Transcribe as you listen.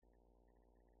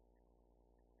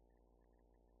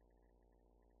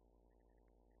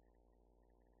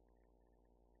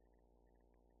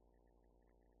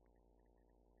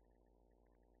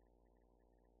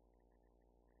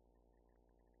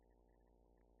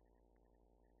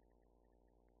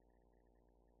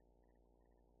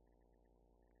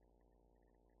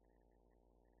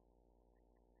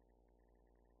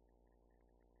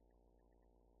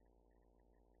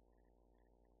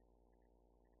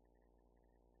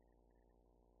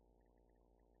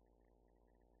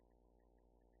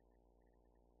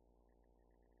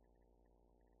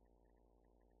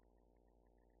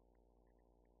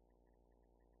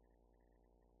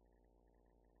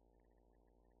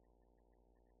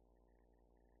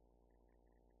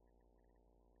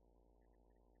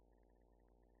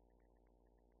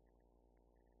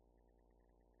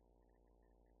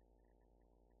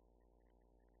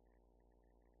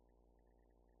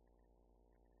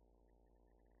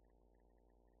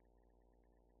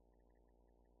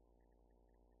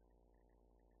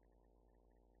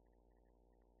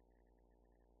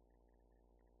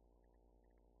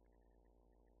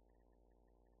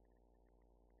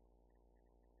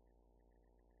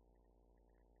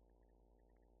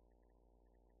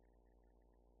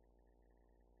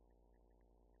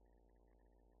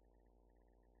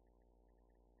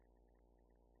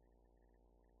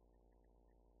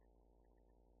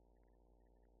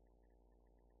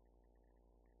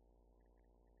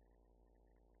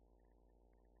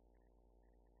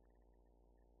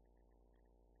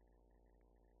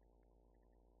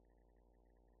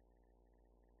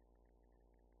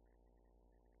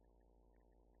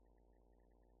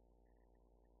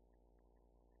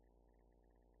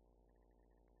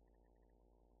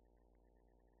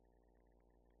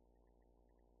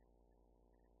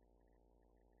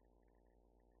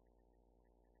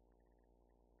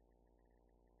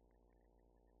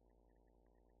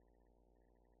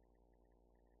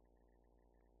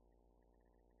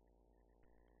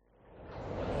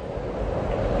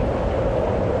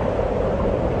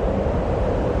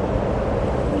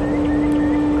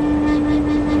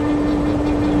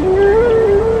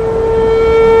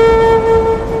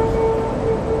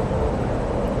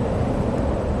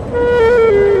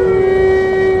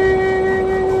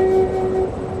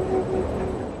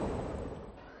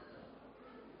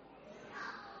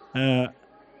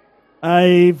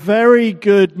A very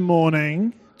good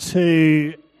morning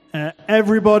to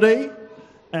everybody,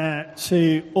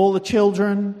 to all the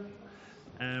children,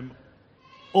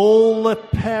 all the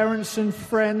parents and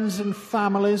friends and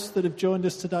families that have joined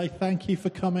us today. Thank you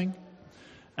for coming.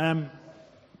 I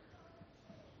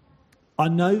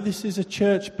know this is a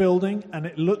church building and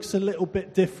it looks a little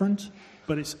bit different,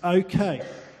 but it's okay.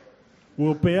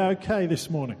 We'll be okay this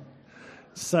morning.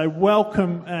 So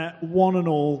welcome one and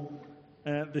all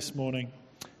this morning.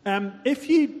 If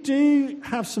you do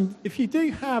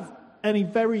have any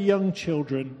very young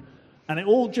children and it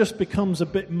all just becomes a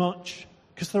bit much,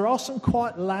 because there are some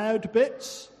quite loud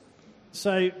bits,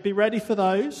 so be ready for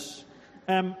those.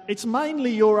 It's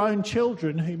mainly your own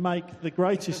children who make the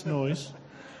greatest noise,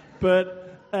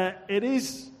 but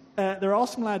there are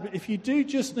some loud bits. If you do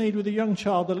just need, with a young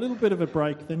child, a little bit of a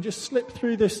break, then just slip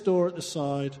through this door at the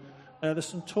side. There's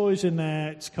some toys in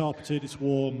there, it's carpeted, it's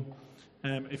warm,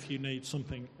 if you need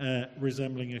something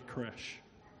resembling a creche.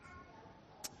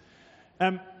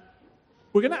 We're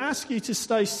going to ask you to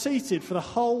stay seated for the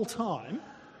whole time,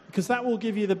 because that will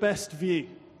give you the best view.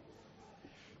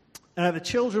 The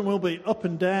children will be up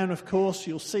and down, of course,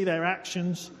 you'll see their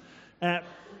actions.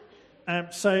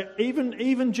 So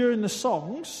even during the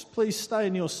songs, please stay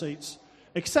in your seats,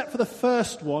 except for the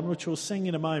first one, which we'll sing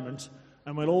in a moment,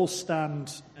 and we'll all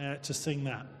stand to sing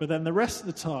that. But then the rest of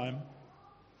the time,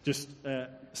 just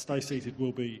stay seated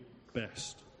will be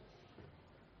best.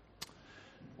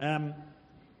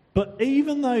 But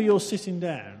even though you're sitting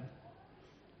down,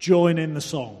 join in the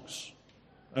songs,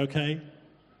 okay?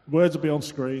 Words will be on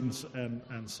screens and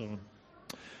so on.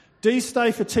 Do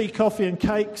stay for tea, coffee and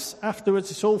cakes. Afterwards,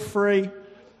 it's all free.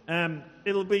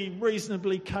 It'll be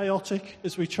reasonably chaotic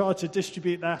as we try to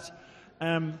distribute that.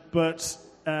 But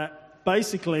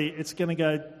basically, it's going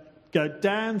to go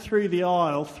down through the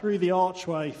aisle, through the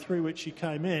archway through which you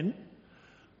came in,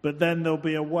 but then there'll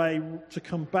be a way to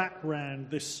come back round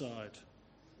this side.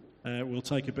 We'll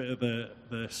take a bit of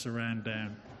the surround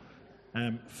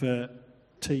down for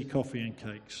tea, coffee and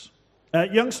cakes.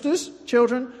 Youngsters,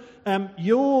 children,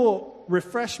 your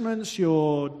refreshments,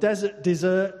 your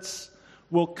desserts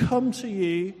will come to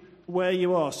you where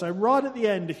you are. So right at the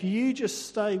end, if you just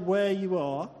stay where you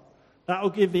are, that will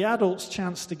give the adults a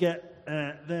chance to get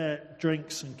their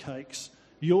drinks and cakes.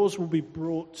 Yours will be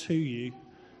brought to you,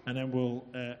 and then we'll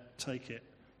take it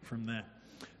from there.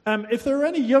 If there are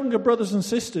any younger brothers and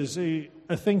sisters who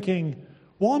are thinking,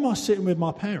 why am I sitting with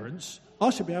my parents? I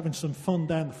should be having some fun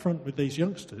down the front with these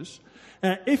youngsters.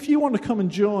 If you want to come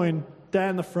and join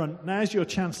down the front, now's your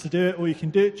chance to do it, or you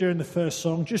can do it during the first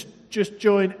song. Just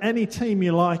join any team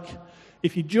you like.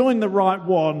 If you join the right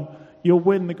one, you'll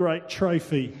win the great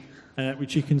trophy,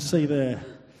 which you can see there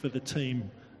for the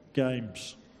team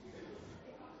games.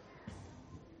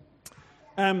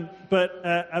 But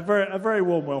a very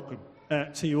warm welcome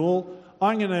to you all.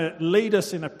 I'm going to lead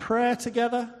us in a prayer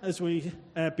together as we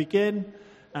begin,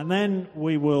 and then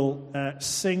we will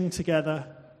sing together,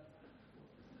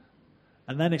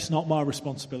 and then it's not my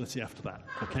responsibility after that.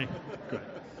 Okay?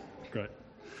 Great.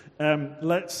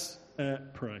 Let's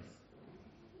pray.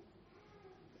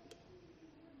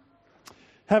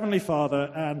 Heavenly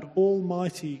Father and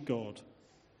Almighty God,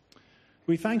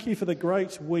 we thank you for the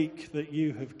great week that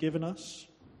you have given us.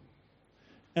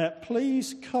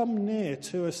 Please come near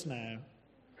to us now,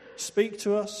 speak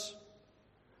to us,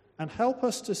 and help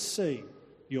us to see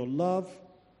your love,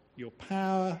 your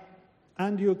power,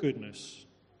 and your goodness,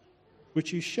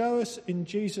 which you show us in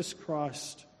Jesus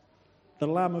Christ, the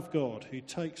Lamb of God, who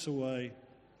takes away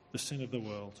the sin of the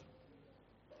world.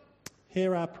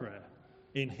 Hear our prayer.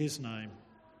 In his name,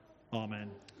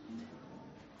 amen.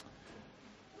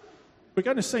 We're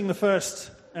going to sing the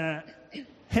first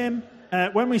hymn.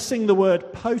 When we sing the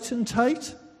word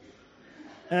potentate,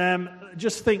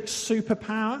 just think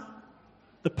superpower,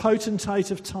 the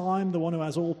potentate of time, the one who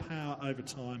has all power over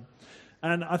time.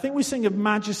 And I think we sing of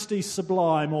majesty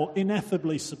sublime or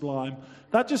ineffably sublime.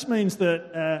 That just means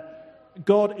that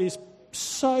God is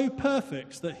so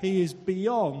perfect that he is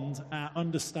beyond our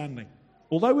understanding.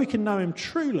 Although we can know him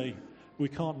truly, we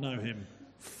can't know him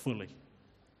fully,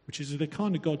 which is the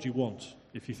kind of God you want,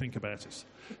 if you think about it.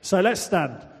 So let's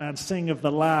stand and sing of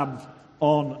the Lamb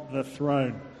on the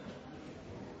throne.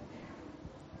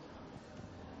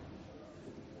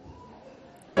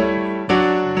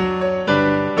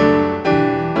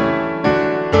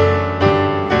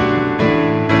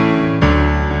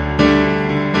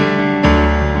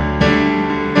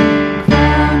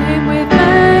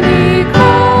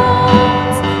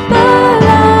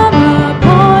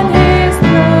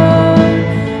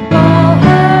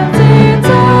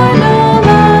 Eternal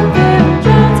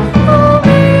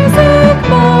and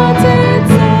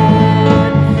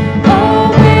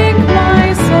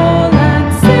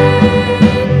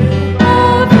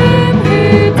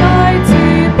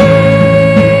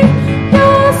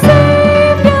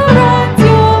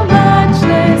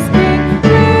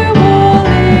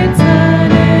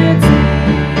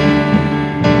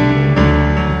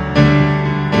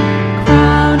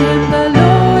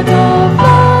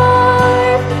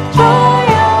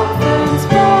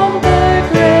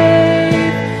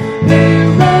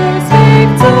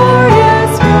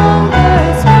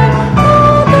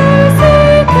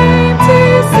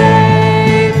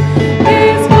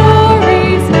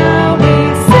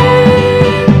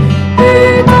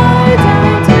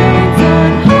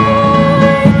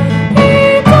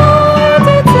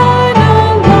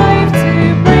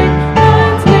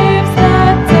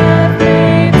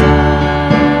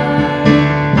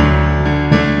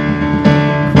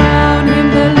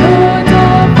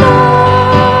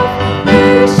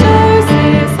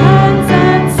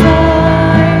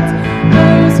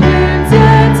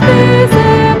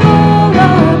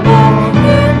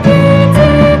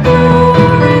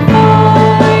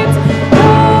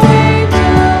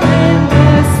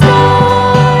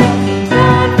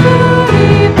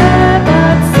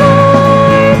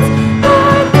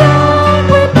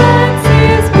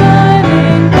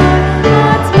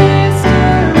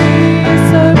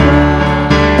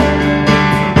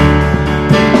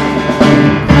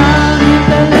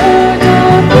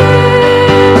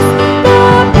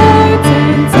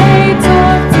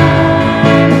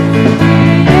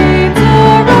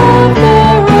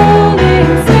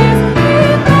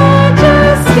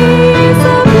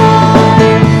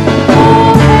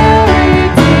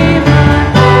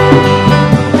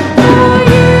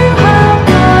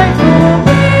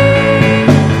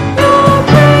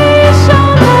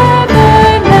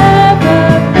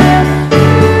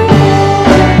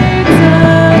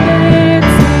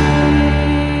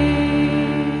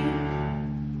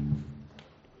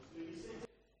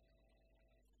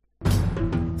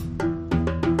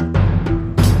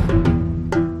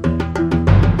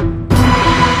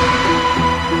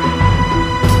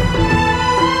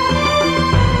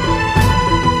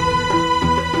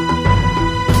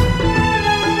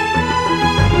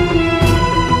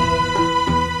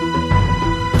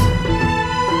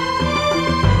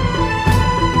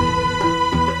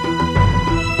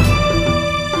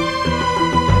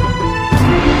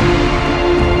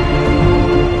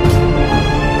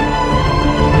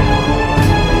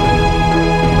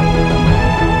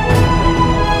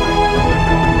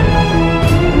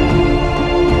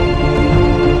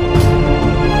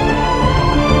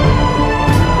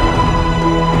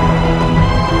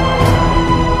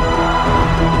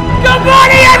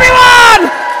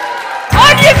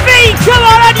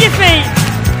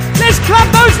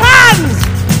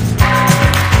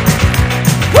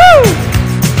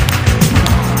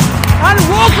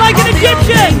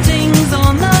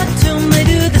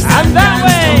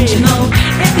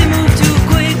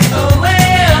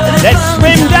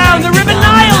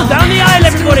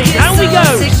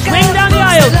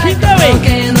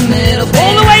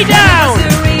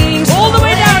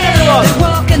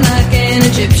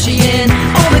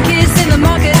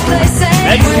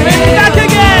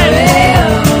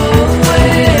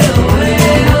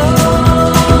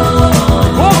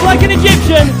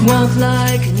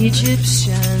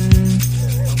Egyptian.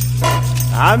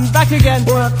 I'm back again.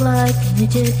 Walk like an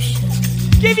Egyptian.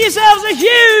 Give yourselves a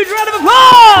huge round of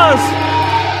applause!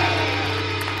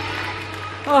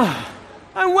 Oh,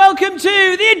 and welcome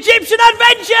to the Egyptian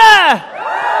Adventure!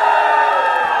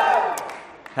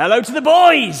 Hello to the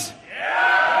boys!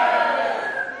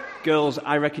 Girls,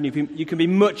 I reckon you can be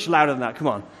much louder than that. Come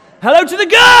on. Hello to the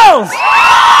girls!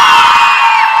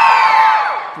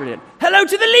 Brilliant. Hello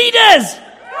to the leaders!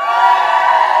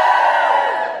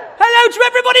 Hello to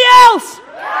everybody else!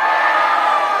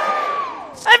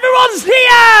 Everyone's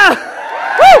here!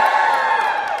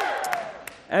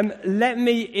 Woo! Let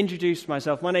me introduce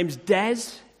myself. My name's Des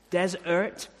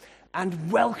Ert,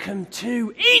 and welcome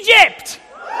to Egypt!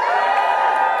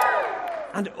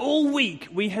 And all week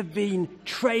we have been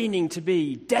training to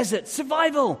be desert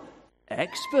survival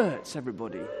experts,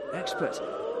 everybody. Experts.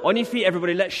 On your feet,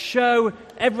 everybody. Let's show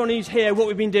everyone who's here what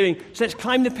we've been doing. So let's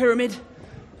climb the pyramid.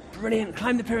 Brilliant.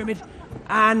 Climb the pyramid.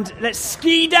 And let's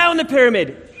ski down the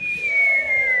pyramid.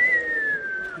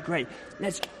 Great.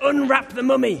 Let's unwrap the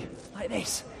mummy. Like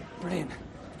this. Brilliant.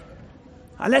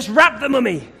 And let's wrap the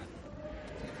mummy.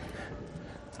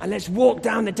 And let's walk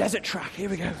down the desert track. Here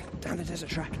we go. Down the desert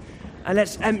track. And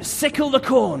let's sickle the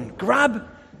corn. Grab,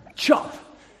 chop.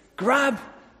 Grab,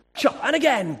 chop. And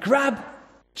again, grab,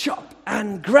 chop.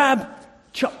 And grab,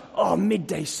 chop. Oh,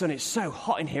 midday sun. It's so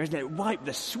hot in here, isn't it? Wipe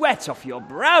the sweat off your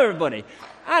brow, everybody.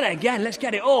 And again, let's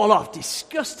get it all off.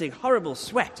 Disgusting, horrible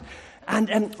sweat.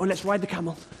 And let's ride the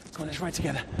camel. Come on, let's ride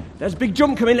together. There's a big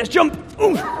jump coming. Let's jump.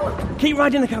 Ooh. Keep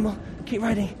riding the camel. Keep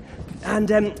riding. And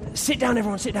sit down,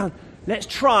 everyone. Sit down. Let's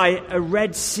try a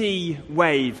Red Sea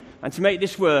wave. And to make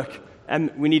this work,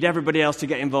 we need everybody else to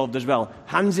get involved as well.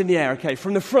 Hands in the air, okay?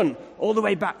 From the front, all the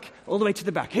way back, all the way to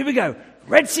the back. Here we go.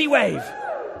 Red Sea wave.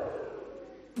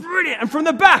 Brilliant. And from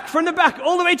the back,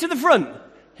 all the way to the front.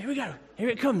 Here we go. Here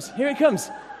it comes. Here it comes.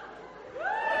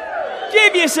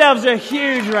 Give yourselves a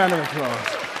huge round of applause.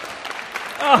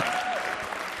 Oh,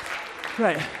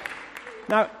 great.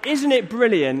 Now, isn't it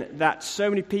brilliant that so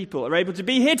many people are able to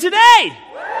be here today?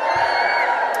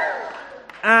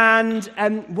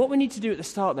 And what we need to do at the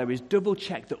start, though, is double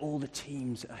check that all the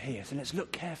teams are here. So let's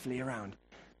look carefully around.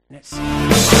 Let's We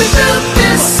built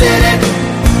this city.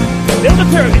 build the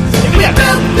pyramids. Here we We go.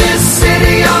 built this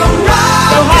city on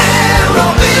rock Go high. and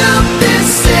roll. We built this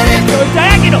city. Go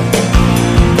diagonal.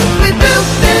 We built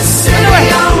this city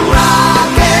on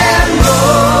rock and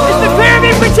roll. It's the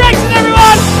pyramid protection,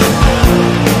 everyone.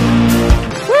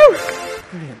 Woo!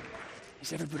 Brilliant. Is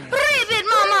everybody else? Ribbit,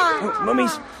 mama. Oh,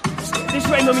 mummies. This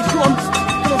way, mummies. Come on.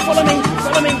 Come on, follow me.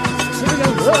 Follow me. Here we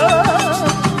go.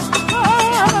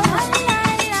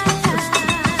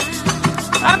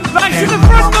 And back to the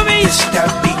front, mummies. It's that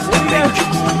beat that make you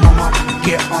move, mama.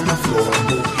 Get on the floor,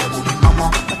 move your booty, mama.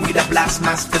 We the blast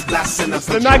masters, blasting us.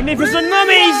 The magnificent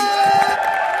mummies.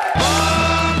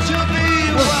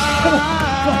 Come on.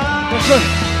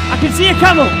 I can see a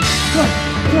camel. Come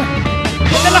on.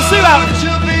 Get the lasso out.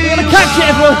 We're going to catch it,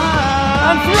 everyone.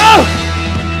 And throw.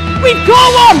 We've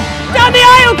caught one. Down the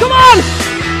aisle. Come on.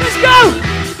 Let's go.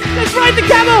 Let's ride the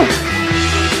camel.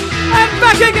 And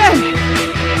back again.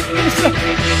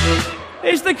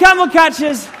 It's the camel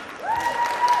catchers.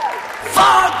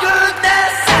 For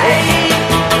goodness sake,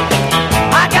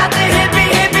 I got the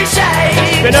hippie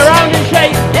shake. Spin around and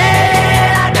shake.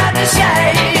 Yeah, I got the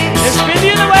shake. And spin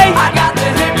the other way. I got the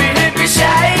hippie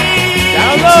shake.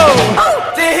 Down low. Oh,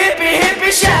 the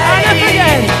hippie shake. And up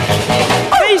again.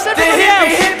 Face The everybody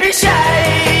else. hippie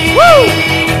shake. Woo!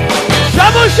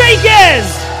 Double shakers!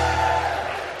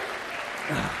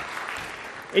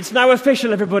 It's now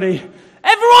official, everybody.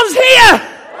 Everyone's here!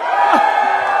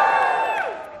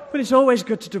 But it's always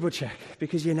good to double check,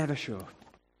 because you're never sure.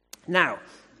 Now,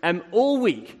 all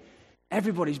week,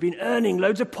 everybody's been earning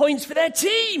loads of points for their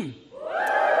team.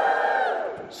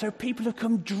 So people have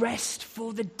come dressed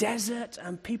for the desert,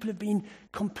 and people have been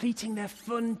completing their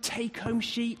fun take-home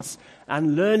sheets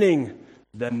and learning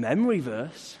the memory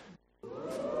verse.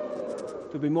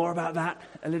 There'll be more about that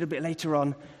a little bit later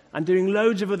on, and doing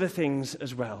loads of other things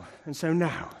as well. And so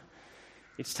now,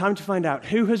 it's time to find out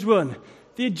who has won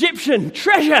the Egyptian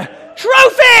Treasure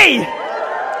Trophy!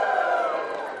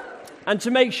 And to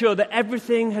make sure that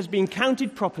everything has been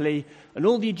counted properly and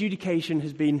all the adjudication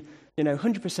has been,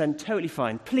 100% totally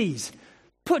fine, please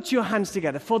put your hands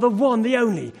together for the one, the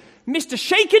only, Mr.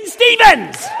 Shakin'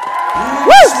 Stevens!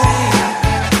 Woo!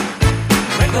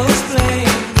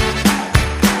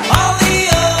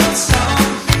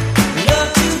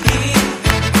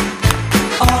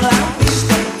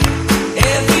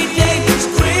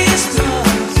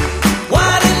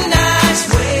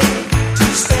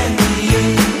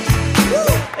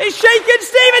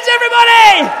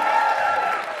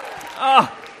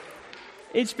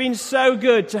 It's been so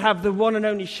good to have the one and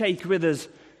only Sheikh with us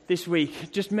this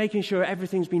week, just making sure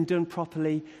everything's been done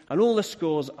properly and all the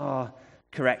scores are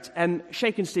correct.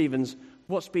 Sheikh and Stevens,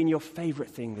 what's been your favourite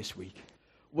thing this week?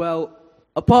 Well,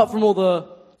 apart from all the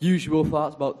usual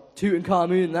thoughts about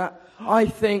Tutankhamun and that, I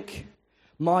think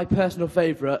my personal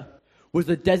favourite was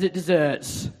the desert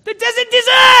desserts. The desert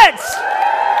desserts!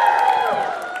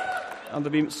 And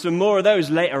there'll be some more of those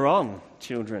later on,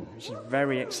 children, which is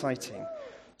very exciting.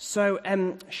 So,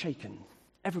 Shaken,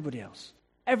 everybody else,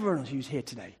 everyone else who's here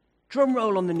today, drum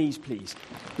roll on the knees, please.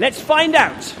 Let's find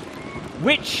out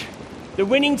which the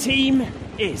winning team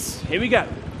is. Here we go.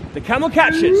 The Camel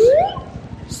Catchers,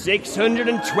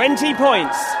 620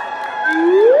 points.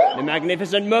 The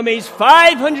Magnificent Mummies,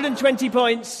 520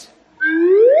 points.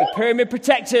 The Pyramid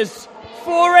Protectors,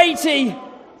 480.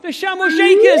 The Shamel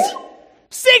Shakers,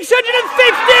 650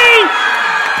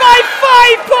 by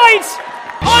 5 points.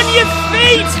 On your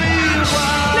feet!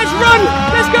 Let's run!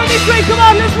 Let's go this way! Come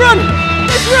on, let's run!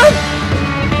 Let's run!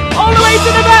 All the way to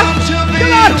the back!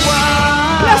 Come on!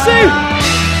 Lasso!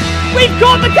 We've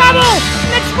caught the camel!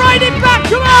 Let's ride it back!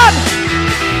 Come on!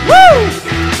 Woo!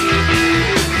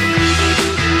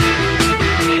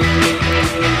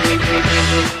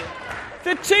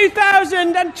 The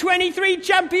 2023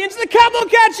 champions, the Camel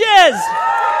Catchers!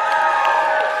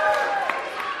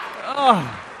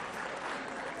 Oh.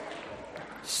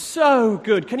 So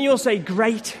good. Can you all say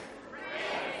great?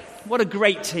 What a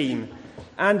great team.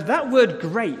 And that word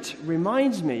great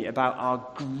reminds me about our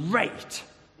great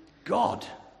God.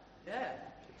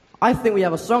 I think we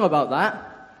have a song about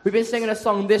that. We've been singing a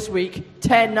song this week,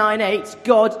 1098,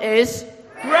 God is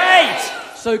Great!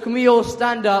 So can we all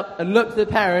stand up and look to the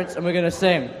parents and we're going to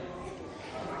sing.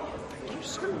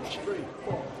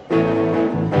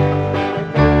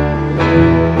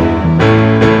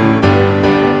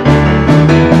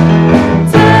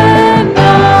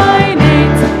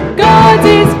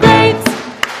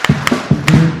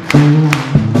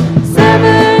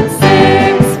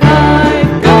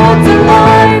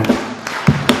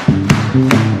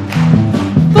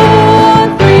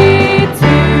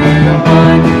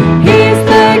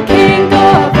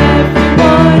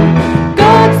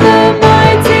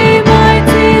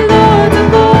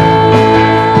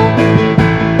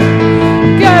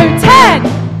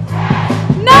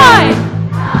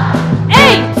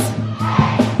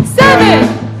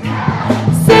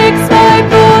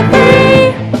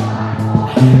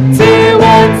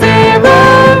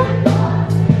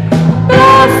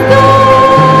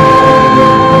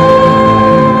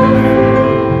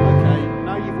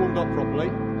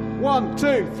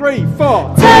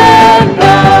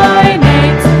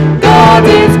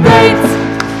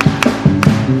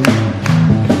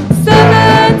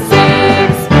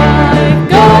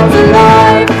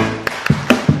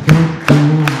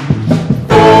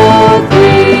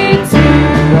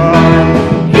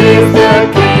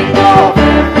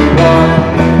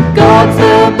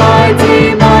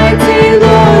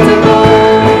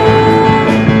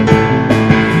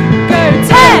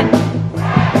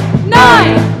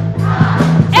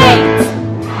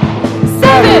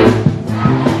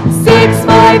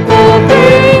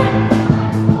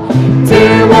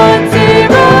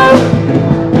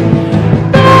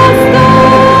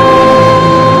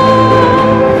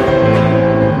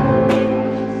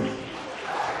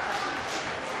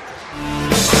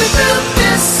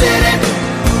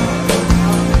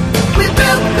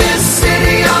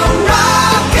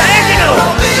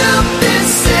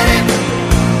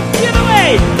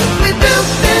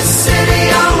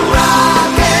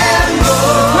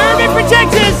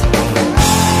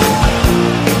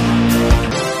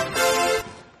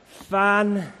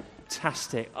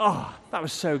 Fantastic. Oh, that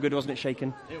was so good, wasn't it,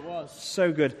 Shaken? It was.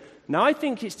 So good. Now, I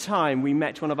think it's time we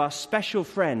met one of our special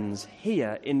friends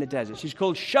here in the desert. She's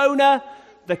called Shona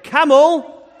the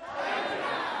Camel.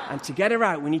 And to get her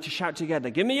out, we need to shout together.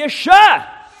 Give me a sha!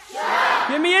 Sha!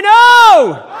 Give me an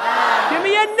o! No! Give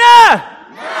me a na!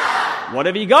 No! What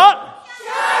have you got?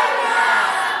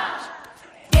 Shona!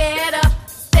 Get up,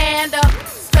 stand up,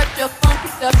 strut your funky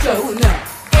stuff, Shona.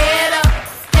 Get up,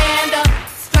 stand up,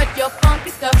 strut your funky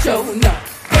stuff, Shona.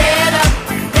 Get up,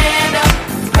 stand up,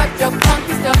 strut your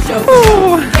funky stuff, Shona.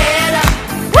 Get up,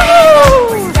 stand up,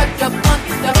 strut your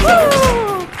funky stuff, Shona.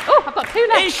 Oh, I've got two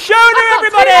left. It's Shona,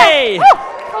 everybody!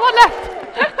 Oh, one left.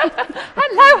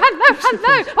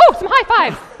 Hello. Oh, some high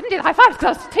fives. Didn't do the high fives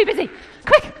because I was too busy.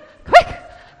 Quick.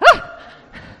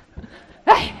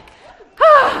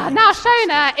 Now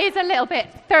Shona is a little bit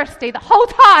thirsty the whole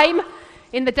time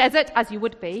in the desert, as you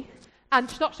would be.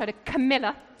 And not Shona,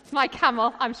 Camilla, my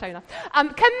camel. I'm Shona.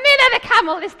 Camilla the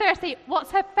camel is thirsty.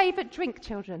 What's her favourite drink,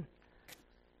 children?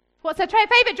 What's her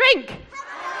favourite drink?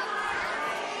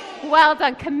 Well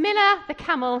done. Camilla the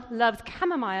camel loves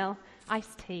chamomile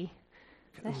iced tea.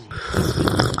 There she is.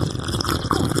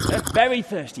 They're very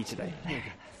thirsty today.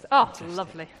 Oh,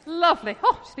 lovely. Lovely.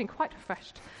 Oh, she's been quite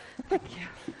refreshed. Thank you.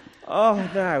 Oh,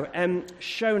 now,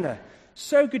 Shona,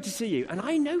 so good to see you. And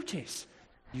I notice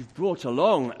you've brought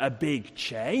along a big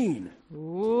chain.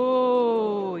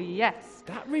 Oh, yes.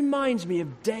 That reminds me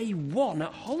of day one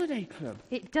at Holiday Club.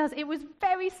 It does. It was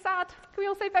very sad. Can we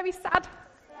all say very sad?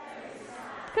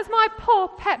 Because my poor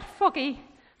pet Froggy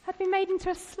had been made into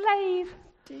a slave.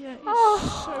 Dear,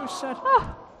 it's so sad.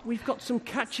 Oh. We've got some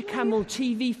Catch a Camel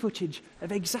TV footage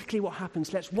of exactly what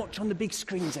happens. Let's watch on the big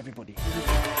screens, everybody.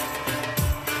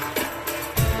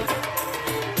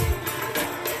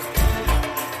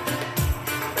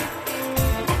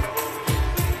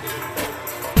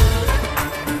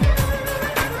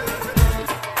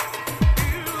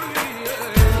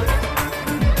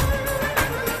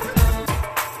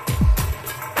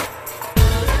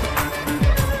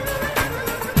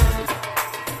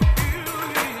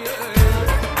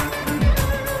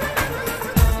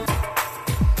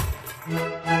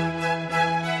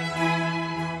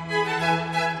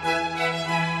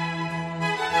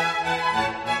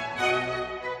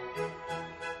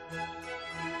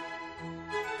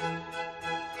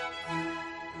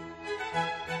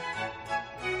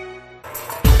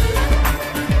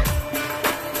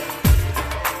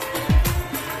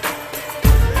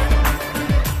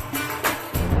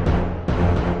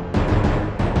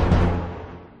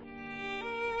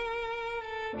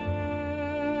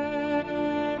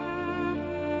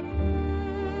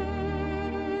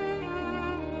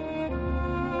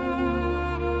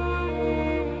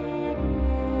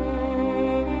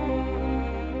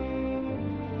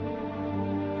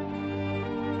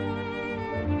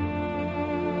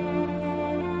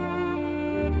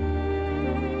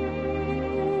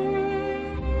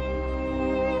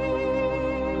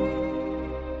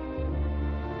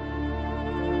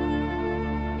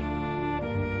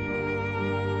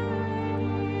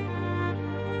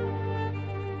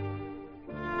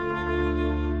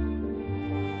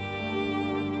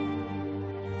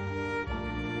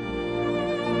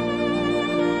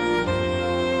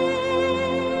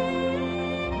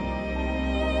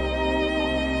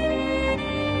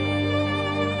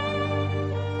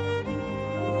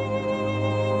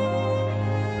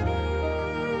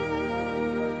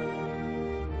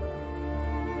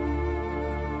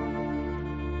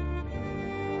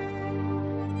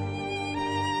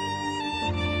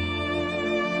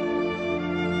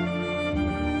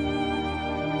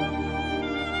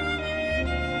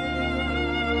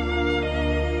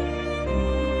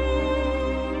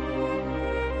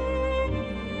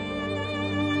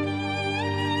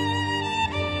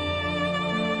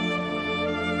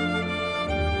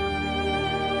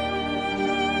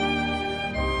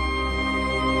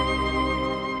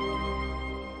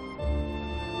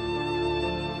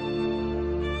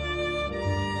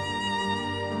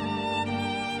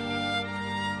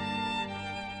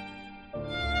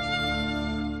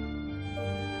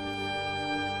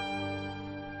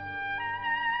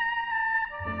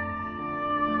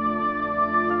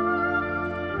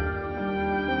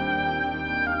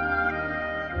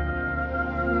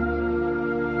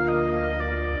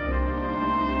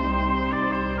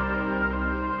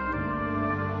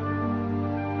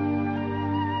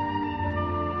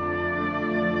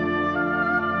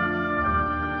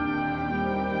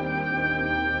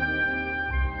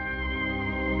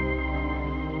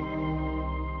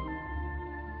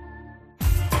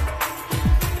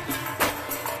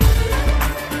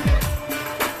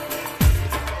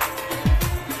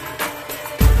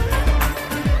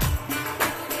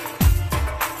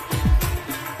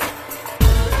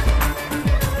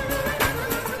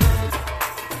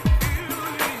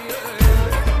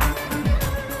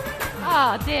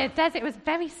 Oh dear, Des, it was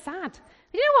very sad.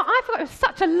 You know what? I forgot it was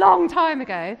such a long time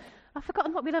ago. I've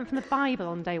forgotten what we learned from the Bible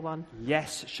on day one.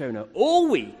 Yes, Shona. All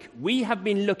week we have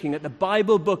been looking at the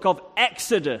Bible book of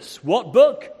Exodus. What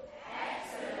book?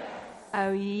 Exodus.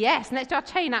 Oh yes, and let's do our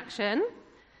chain action.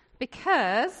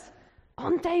 Because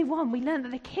on day one we learned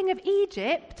that the king of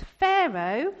Egypt,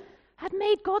 Pharaoh, had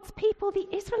made God's people, the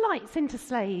Israelites, into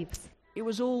slaves. It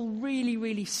was all really,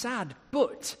 really sad.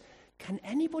 But can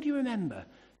anybody remember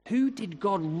who did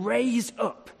God raise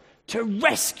up to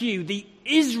rescue the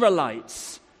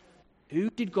Israelites? Who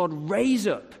did God raise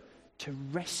up to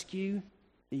rescue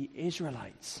the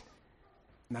Israelites?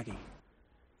 Maggie.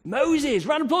 Moses.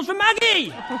 Round of applause for Maggie.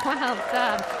 Well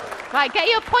done. Right, get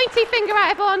your pointy finger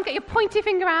out, everyone. Get your pointy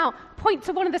finger out. Point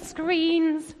to one of the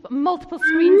screens. Got multiple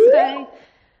screens today.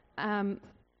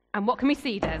 And what can we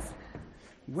see, Des?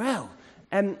 Well,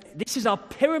 this is our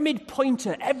pyramid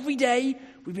pointer. Every day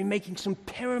we've been making some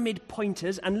pyramid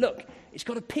pointers, and look, it's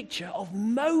got a picture of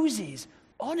Moses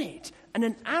on it, and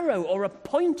an arrow or a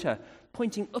pointer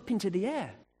pointing up into the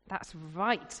air. That's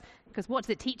right. Because what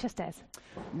does it teach us, Des?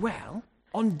 Well,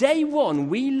 on day one,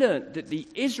 we learnt that the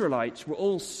Israelites were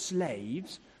all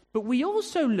slaves, but we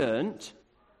also learnt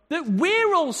that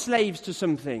we're all slaves to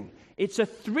something. It's a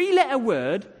 3-letter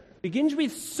word, begins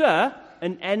with "sir"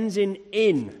 and ends in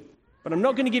 "in." But I'm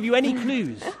not going to give you any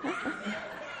clues.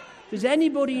 Does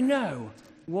anybody know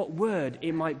what word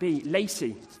it might be?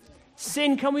 Lacey.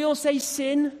 Sin. Can we all say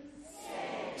sin?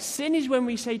 Sin is when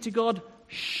we say to God,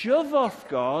 "Shove off,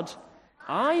 God.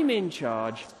 I'm in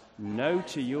charge. No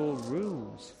to your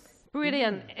rules."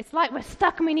 Brilliant. It's like we're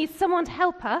stuck and we need someone to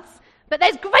help us. But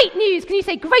there's great news. Can you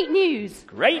say great news?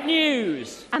 Great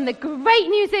news. And the great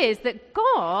news is that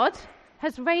God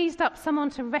has raised up someone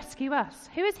to rescue us.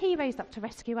 Who has he raised up to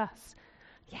rescue us?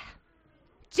 Yeah.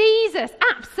 Jesus,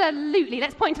 absolutely.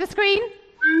 Let's point to the screen.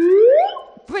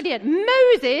 Brilliant.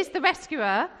 Moses, the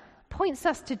rescuer, points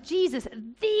us to Jesus,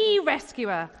 the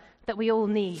rescuer that we all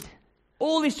need.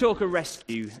 All this talk of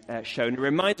rescue, Shona,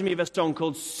 reminds me of a song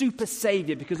called Super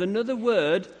Saviour, because another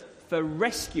word for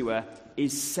rescuer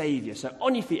is saviour. So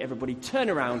on your feet, everybody,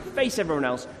 turn around, face everyone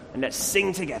else, and let's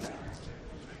sing together.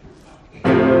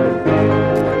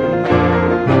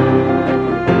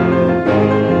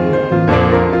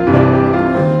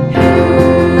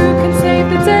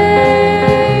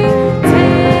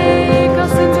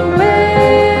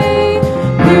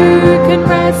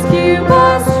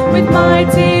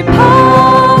 Mighty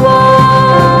power,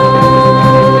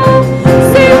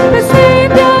 Super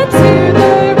Saviour to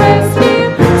the rescue,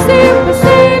 Super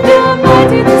Saviour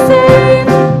mighty to save.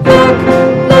 Look,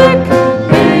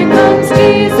 here comes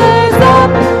Jesus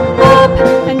up,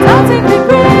 and out of the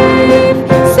grave.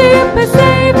 Super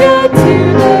Saviour to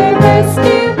the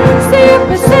rescue,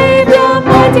 Super Saviour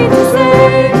mighty to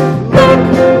save.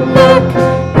 Look,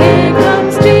 here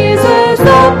comes Jesus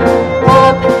up,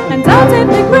 and out of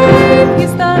the grave.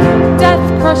 He's the death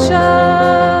crusher,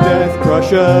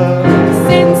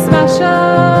 sin smasher,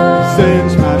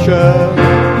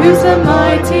 who's a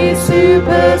mighty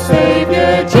super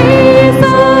saviour, Jesus.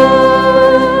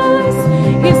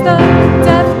 He's the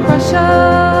death crusher,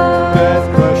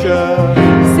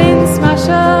 sin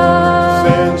smasher,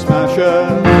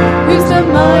 who's the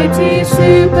mighty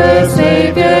super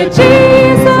saviour,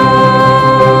 Jesus.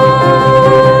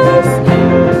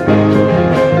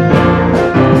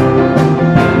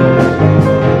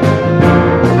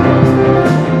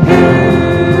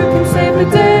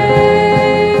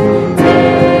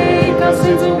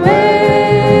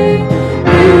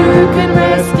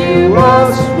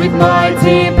 With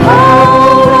mighty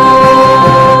power,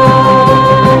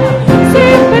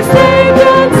 Super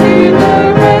Saviour to the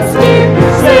rescue,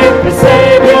 Super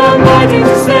Saviour mighty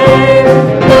to save.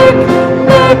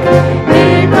 Look,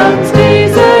 here comes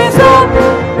Jesus up,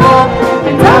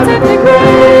 and out of the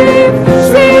grave.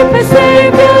 Super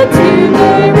Saviour to the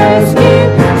rescue,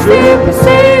 Super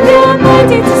Saviour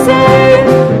mighty to save.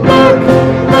 Look,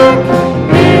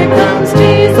 here comes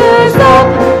Jesus up,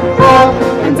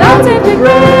 and out of the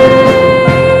grave.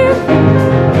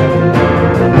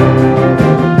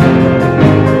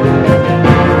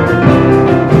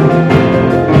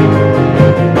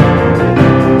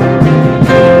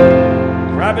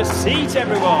 Grab a seat,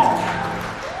 everyone.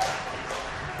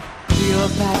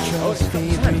 Cleopatra's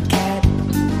favorite cat.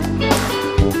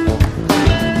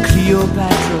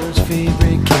 Cleopatra's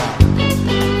favorite cat.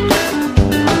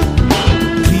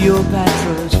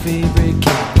 Cleopatra's favorite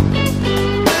cat.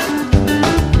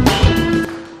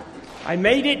 I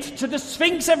made it to the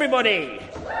Sphinx, everybody!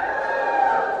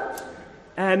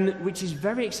 Which is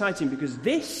very exciting because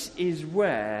this is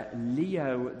where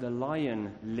Leo the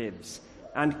lion lives.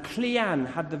 And Cleanne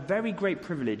had the very great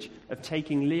privilege of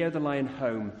taking Leo the lion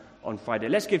home on Friday.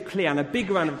 Let's give Cleanne a big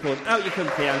round of applause. Out you come,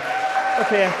 Cleanne. Up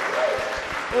here.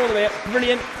 All the way up.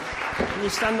 Brilliant. Can you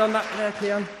stand on that there,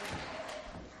 Cleanne?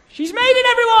 She's made it,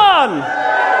 everyone!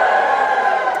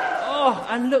 Oh,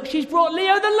 and look, she's brought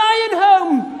Leo the lion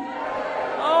home!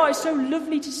 Oh, it's so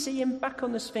lovely to see him back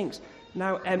on the Sphinx.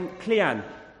 Now, Cleanne,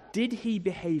 did he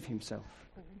behave himself?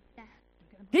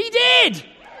 He did!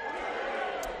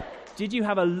 Did you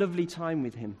have a lovely time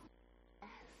with him?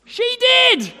 She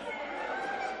did!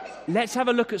 Let's have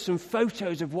a look at some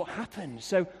photos of what happened.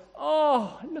 So,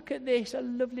 oh, look at this, a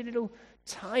lovely little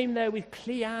time there with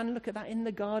Cleanne. Look at that in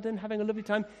the garden, having a lovely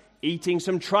time, eating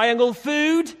some triangle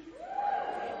food.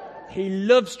 He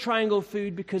loves triangle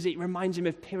food because it reminds him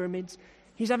of pyramids.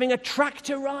 He's having a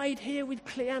tractor ride here with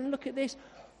Cleanne. Look at this.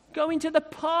 going to the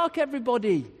park,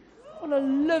 everybody. What a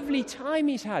lovely time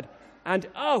he's had. And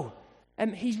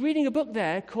he's reading a book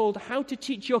there called How to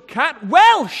Teach Your Cat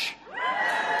Welsh.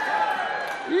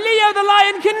 Leo the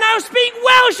lion can now speak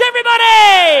Welsh,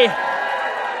 everybody!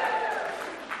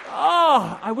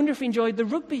 Oh, I wonder if he enjoyed the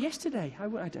rugby yesterday. I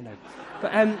don't know.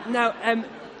 But now,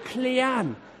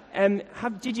 Cleanne,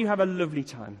 did you have a lovely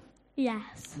time?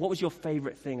 Yes. What was your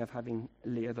favourite thing of having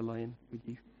Leo the lion with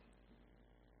you?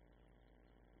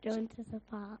 Going to the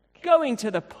park. Going to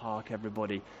the park,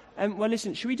 everybody. Well,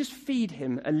 listen, should we just feed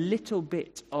him a little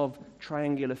bit of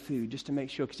triangular food just to make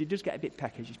sure, because he does get a bit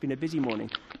peckish. It's been a busy morning.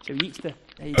 So he eats there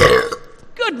you go.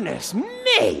 Goodness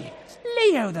me!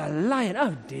 Leo the lion.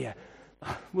 Oh, dear.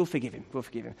 We'll forgive him.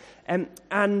 Cleanne,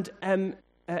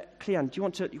 why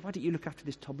don't you look after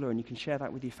this toddler and you can share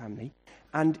that with your family?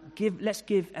 And let's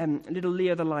give little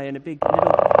Leo the lion a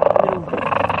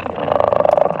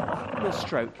little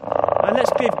stroke. And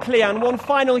let's give Cleanne one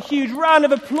final huge round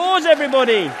of applause,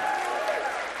 everybody.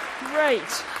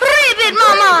 Great. Ribbit,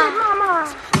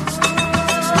 Mama!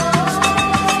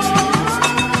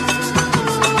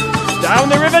 Down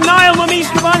the River Nile, mummies,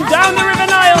 come on, down the River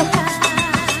Nile.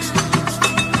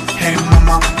 Hey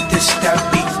mama, this that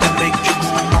beat that make you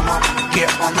move, mama.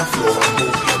 Get on the floor,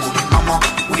 move your booty, mama.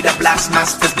 We the blast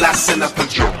masters, blasting up a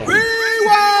drum.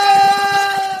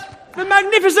 The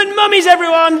magnificent mummies,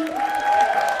 everyone.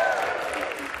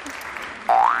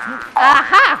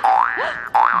 Aha!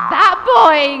 That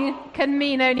boing can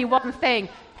mean only one thing.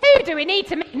 Who do we need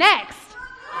to meet next?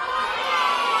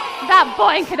 That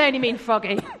boing can only mean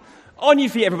Froggy. On your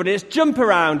feet, everybody, let's jump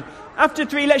around. After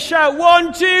 3, let's shout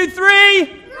 1, 2,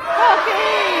 3. Froggy!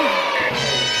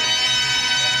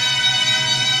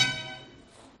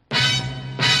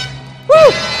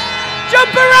 Woo!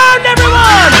 Jump around,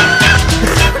 everyone!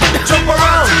 Jump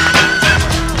around!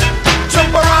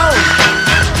 Jump around!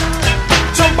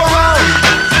 Jump around!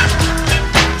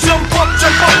 Jump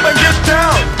up and get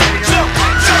down! Jump!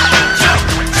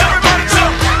 Everybody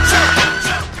jump!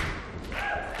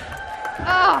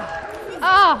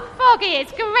 Oh, Froggy,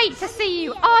 it's great to see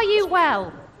you. Are you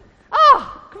well?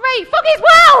 Oh, great. Froggy's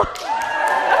well!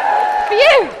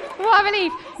 Phew! What a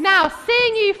relief. Now,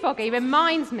 seeing you, Froggy,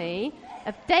 reminds me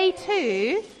of day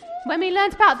 2 when we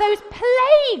learnt about those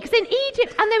plagues in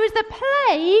Egypt. And there was the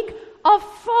plague of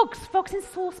frogs. Frogs in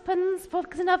saucepans,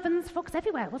 frogs in ovens, frogs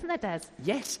everywhere. Wasn't there, Des?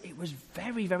 Yes, it was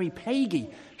very, very plaguey.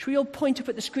 Should we all point up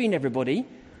at the screen, everybody?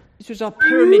 This was our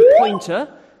pyramid pointer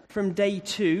from day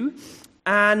 2.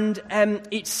 And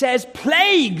it says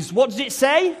plagues. What does it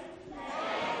say?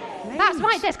 Plagues. That's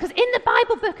right, Des, because in the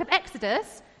Bible book of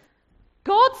Exodus,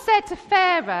 God said to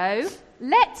Pharaoh,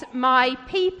 "Let my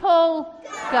people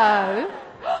go."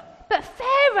 But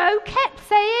Pharaoh kept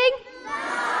saying,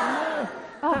 No.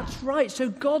 That's right. So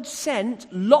God sent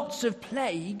lots of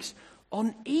plagues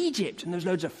on Egypt. And there's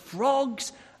loads of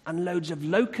frogs and loads of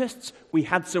locusts. We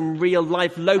had some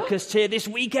real-life locusts here this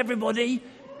week, everybody.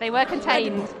 They were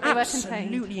contained.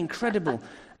 Absolutely incredible.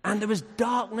 And there was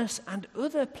darkness and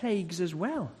other plagues as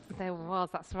well. There was,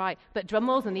 that's right. But drum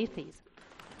rolls on these, please.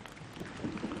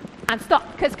 And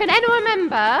stop, because can anyone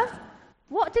remember,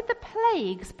 what did the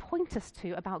plagues point us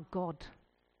to about God,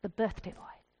 the birthday boy?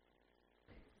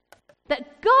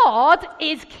 That God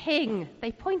is king.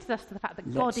 They pointed us to the fact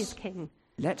that God is king.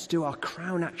 Let's do our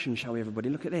crown action, shall we, everybody?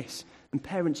 Look at this. And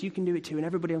parents, you can do it too, and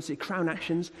everybody else, crown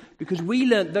actions, because we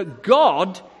learnt that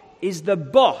God is the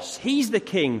boss. He's the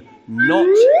king, not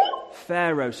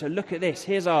Pharaoh. So look at this.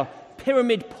 Here's our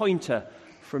pyramid pointer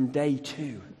from day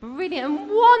 2. Brilliant. And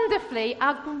wonderfully,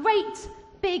 our great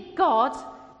big God,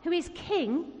 who is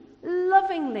king,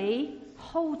 lovingly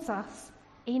holds us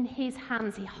in his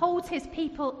hands. He holds his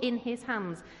people in his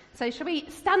hands. So shall we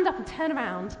stand up and turn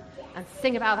around and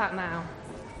sing about that now?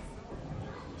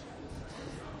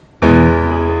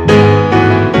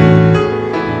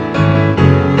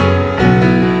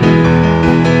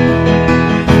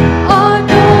 Our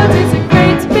God is a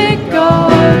great big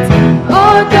God.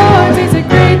 Our God is a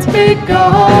great big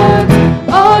God.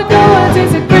 Our God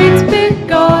is a great big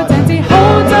God, and he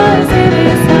holds us in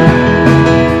his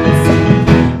hands.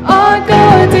 Our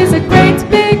God is a great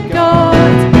big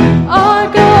God. Our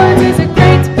God is a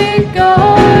great big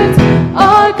God.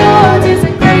 Our God is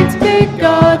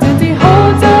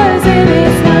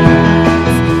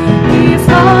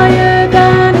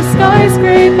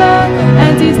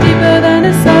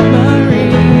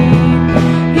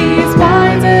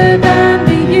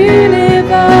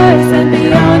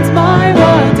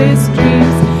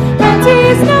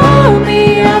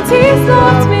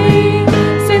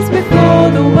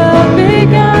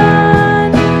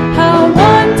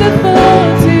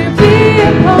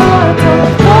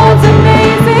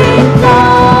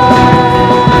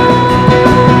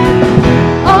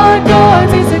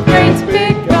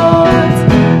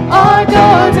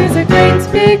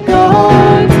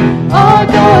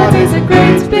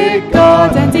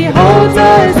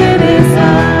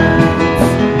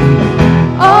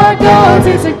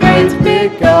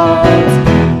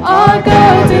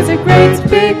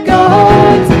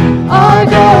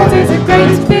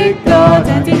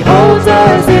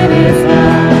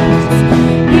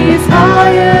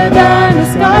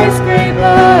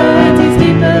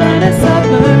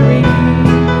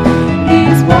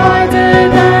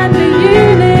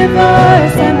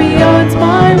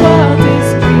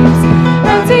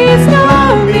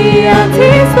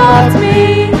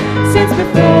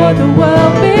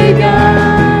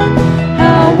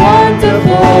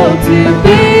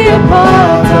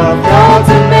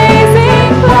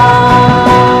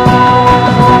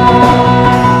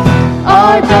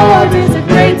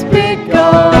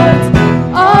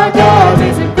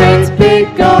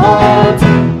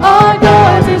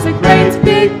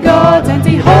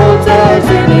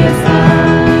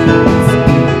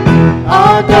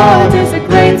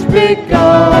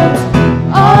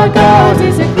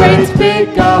great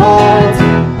big God.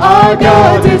 Our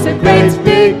God is a great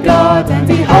big God, and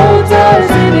He holds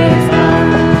us in His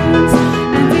hands.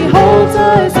 And He holds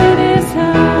us in His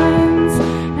hands.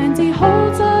 And He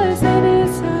holds us in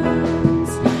His hands.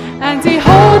 And He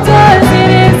holds us in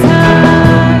His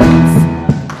hands.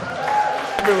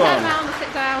 Turn around and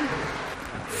sit down.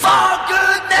 For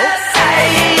goodness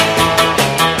sake,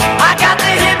 I got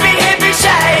the hippie hippie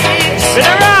shakes. Spin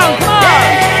around, come on!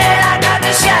 Yeah, I got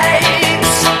the shakes.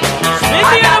 Spin I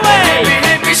the got other way! the hippie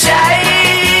hippie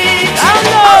shakes. Down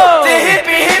low! The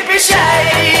hippie hippie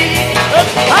shakes. Up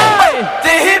high!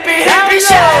 The hippie Down hippie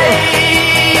low. shakes.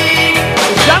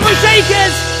 Jungle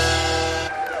Shakers!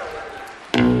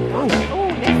 Oh,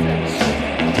 listen.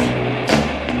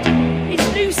 It's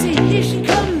Lucy, here she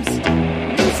comes!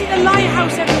 Lucy the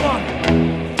Lighthouse, everyone!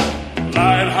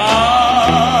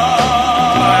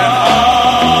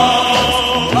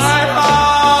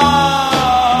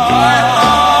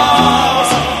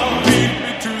 Lead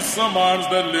me to some arms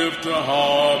that live to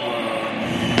harbor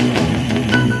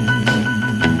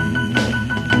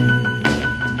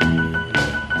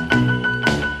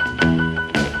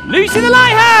Lucy the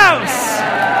Lighthouse!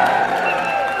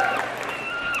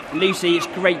 Lucy, it's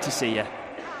great to see you.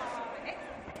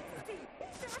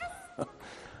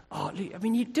 Oh,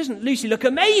 doesn't Lucy look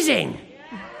amazing?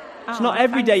 It's not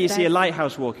every day you see a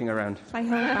lighthouse walking around. I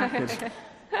hold back.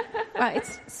 Well,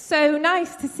 it's so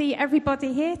nice to see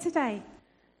everybody here today.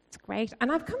 It's great.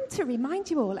 And I've come to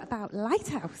remind you all about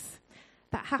Lighthouse.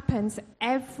 That happens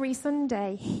every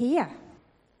Sunday here.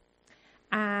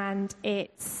 And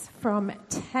it's from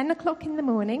 10 o'clock in the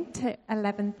morning to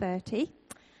 11:30.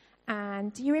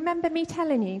 And do you remember me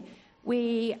telling you,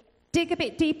 we dig a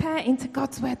bit deeper into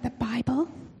God's Word, the Bible,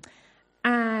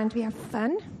 and we have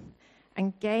fun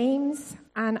and games,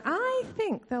 and I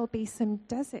think there'll be some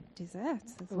desert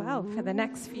desserts as well for the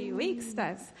next few weeks,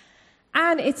 Des.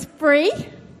 And it's free,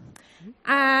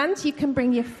 and you can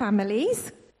bring your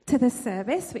families to the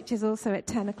service, which is also at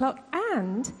 10 o'clock,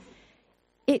 and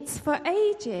it's for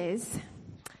ages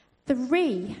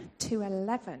 3 to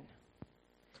 11.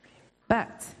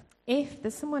 But if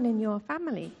there's someone in your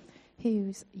family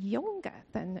who's younger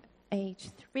than age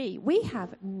 3, we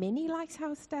have mini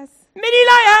Lighthouse, Des. Mini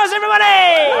Lighthouse, everybody!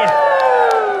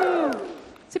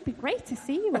 So it'd be great to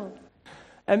see you all.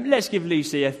 Let's give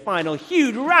Lucy a final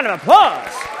huge round of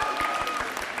applause.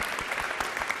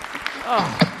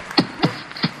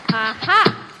 Aha!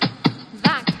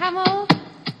 That camel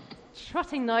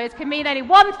trotting noise can mean only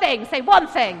one thing. Say one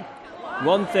thing.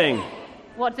 One thing.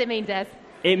 What does it mean, Des?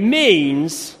 It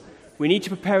means we need to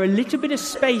prepare a little bit of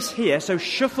space here, so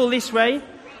shuffle this way,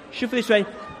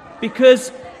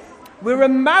 because we're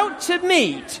about to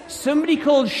meet somebody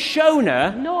called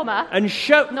Shona. Norma. And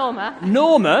Norma.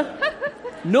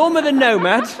 Norma the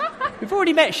Nomad. We've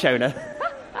already met Shona.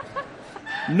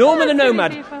 Norma the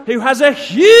Nomad, who has a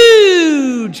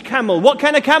huge camel. What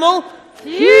kind of camel?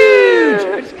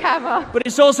 Huge camel. But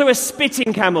it's also a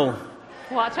spitting camel.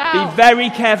 Watch Be out.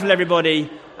 very careful, everybody.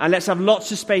 And let's have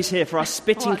lots of space here for our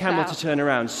spitting Watch camel out. to turn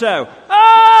around. So,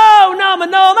 oh, Norma!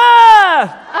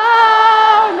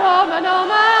 Oh, Norma.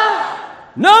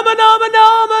 Norma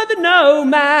the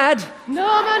Nomad.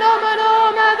 Norma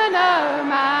the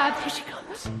Nomad. Here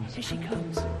she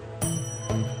comes.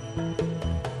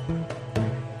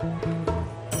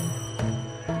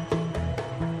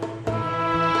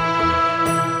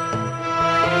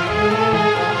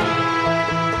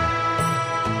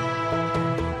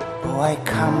 I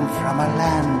come from a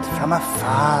land, from a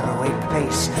faraway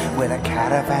place, where a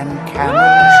caravan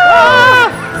camels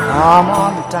come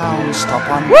on down, stop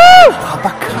on, hop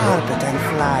a carpet and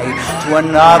fly to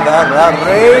another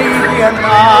Arabian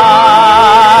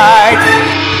night.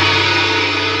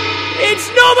 It's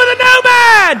Norma the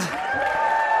Nomad!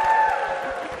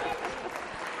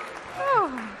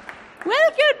 Well,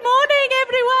 good morning,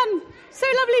 everyone. So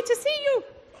lovely to see you.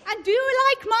 And do you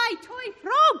like my toy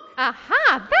frog?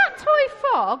 Aha, that toy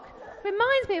frog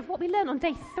reminds me of what we learned on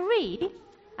day 3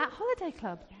 at Holiday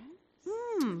Club.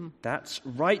 That's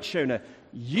right, Shona.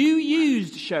 You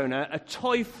used, Shona, a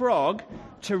toy frog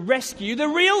to rescue the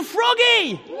real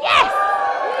Froggy! Yes!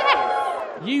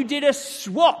 You did a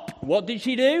swap. What did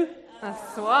she do? A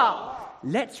swap.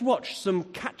 Let's watch some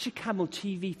Catch a Camel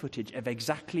TV footage of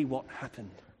exactly what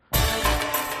happened.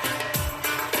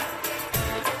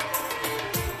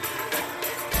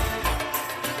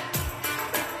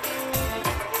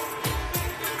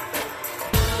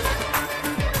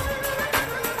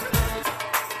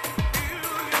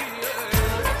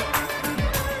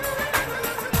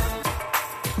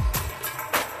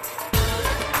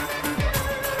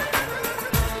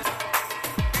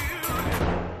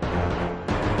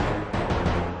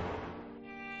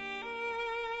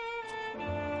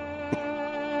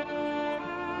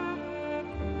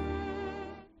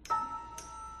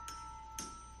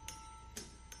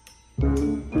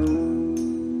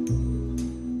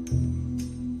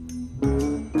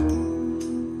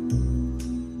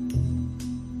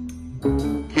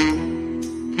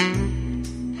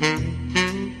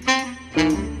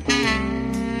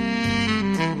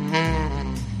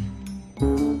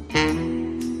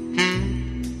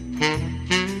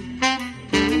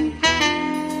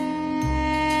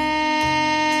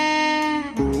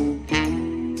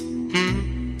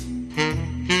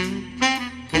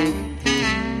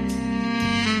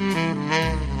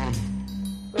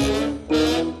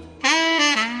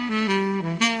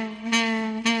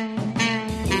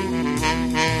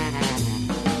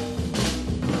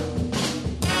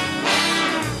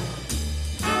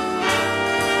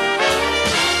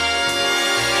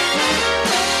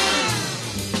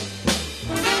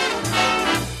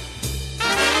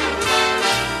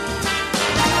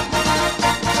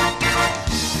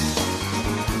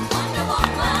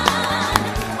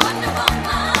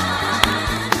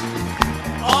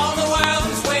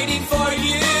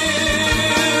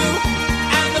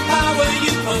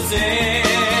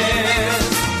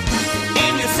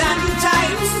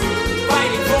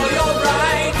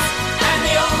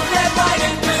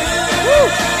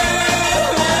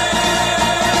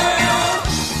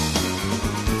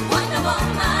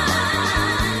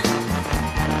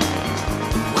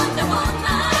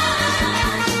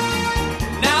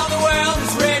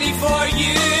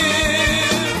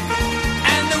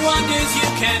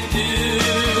 can do.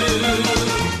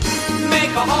 Make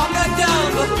a hunger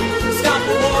dumb, stop a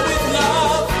war with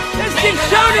love. Let's give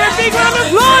Shona a big round of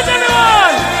applause,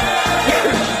 everyone!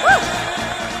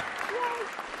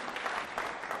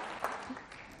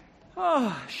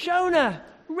 Oh, Shona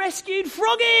rescued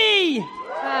Froggy!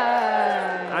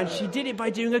 And she did it by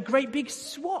doing a great big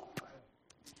swap.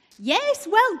 Yes,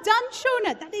 well done,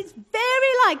 Shona. That is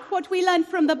very like what we learned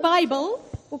from the Bible,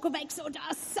 Book of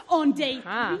Exodus, on day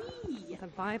 3. The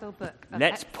Bible book.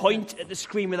 Let's point at the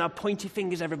screen with our pointy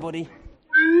fingers, everybody.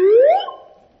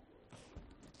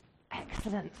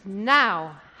 Excellent.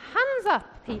 Now, hands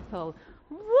up, people.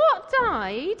 What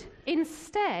died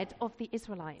instead of the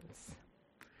Israelites?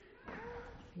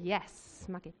 Yes,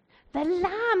 Maggie. The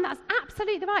lamb, that's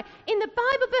absolutely right. In the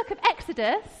Bible book of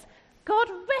Exodus, God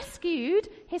rescued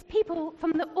his people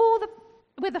from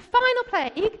with the final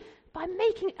plague by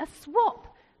making a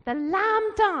swap. The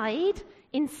lamb died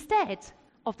instead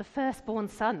of the firstborn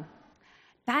son.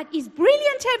 That is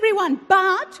brilliant, everyone.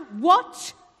 But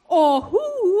what or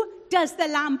who does the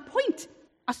lamb point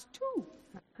us to?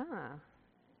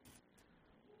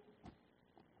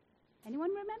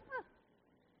 Anyone remember?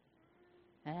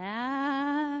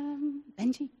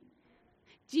 Benji.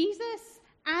 Jesus.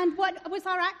 And what was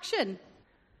our action?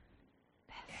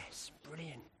 Yes,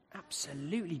 brilliant.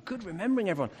 Absolutely. Good remembering,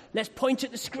 everyone. Let's point at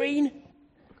the screen.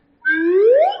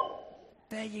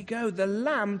 There you go. The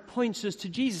lamb points us to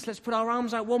Jesus. Let's put our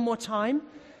arms out one more time.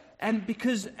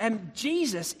 Because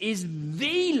Jesus is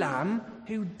the lamb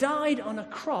who died on a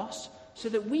cross so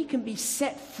that we can be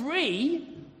set free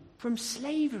from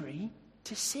slavery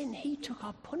to sin. He took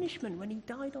our punishment when he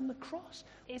died on the cross.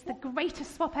 It's the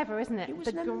greatest swap ever, isn't it? It was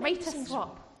the greatest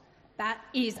swap. That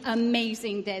is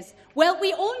amazing, Des. Well,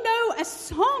 we all know a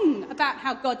song about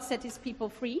how God set his people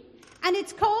free, and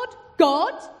it's called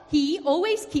God, He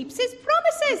Always Keeps His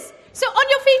Promises. So on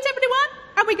your feet, everyone,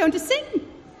 and we're going to sing.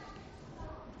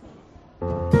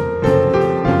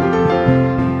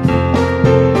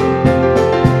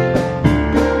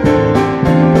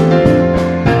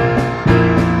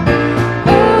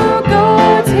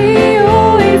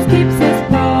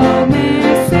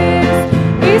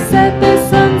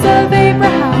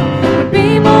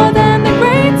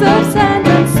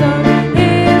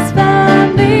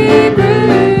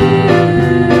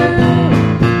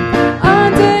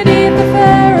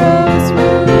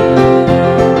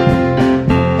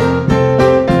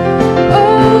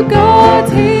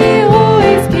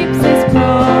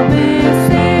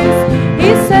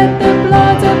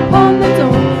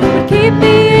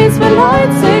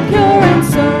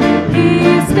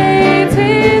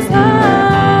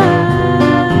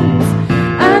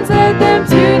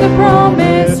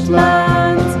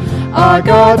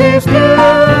 God is good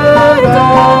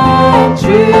and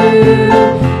true.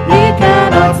 He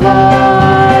cannot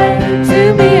lie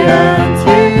to me and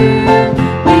you.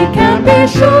 We can be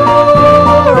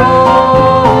sure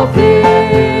of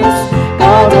this.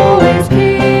 God always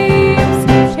keeps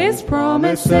his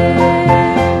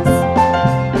promises.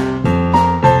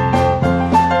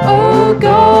 Oh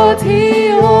God,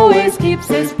 he always keeps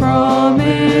his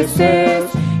promises.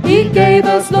 He gave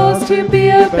us laws to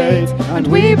be obeyed, and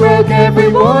we broke every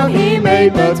one he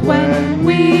made. But when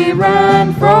we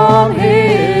ran from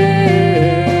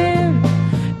him,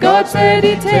 God said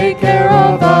he'd take care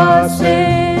of our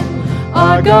sin.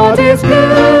 Our God is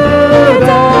good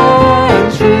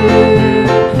and true.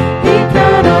 He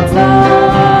cannot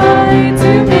lie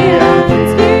to me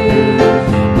and you.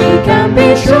 We can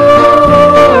be sure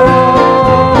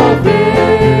of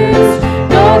this.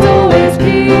 God always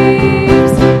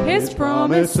keeps his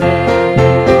promises.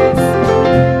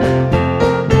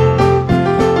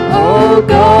 Oh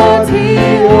God, he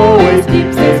always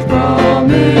keeps his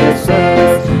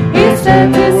promises. He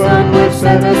said his son would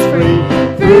set us free.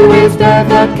 Through his death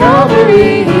at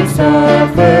Calvary, he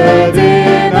suffered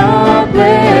in our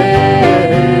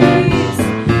place.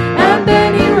 And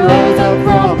then he rose up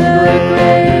from the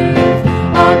grave.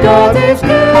 Our God is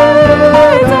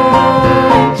good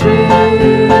and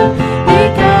true. He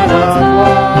cannot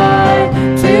lie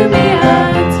to me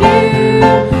and you.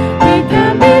 We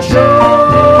can be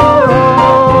sure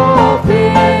of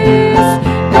this.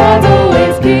 God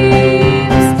always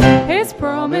keeps his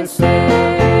promises.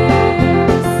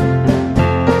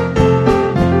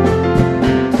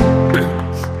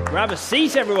 Grab a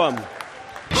seat, everyone. Come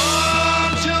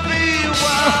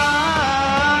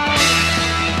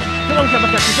on,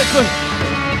 Captain, let's go.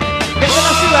 Get the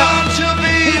lasso out. Get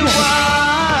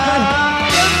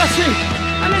the lasso.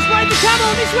 And let's ride the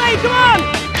camel this way, come on.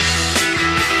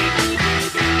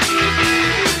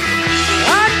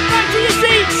 And back to your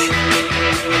seats.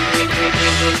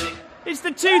 It's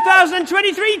the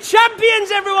 2023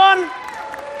 champions, everyone!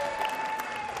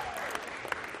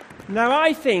 Now,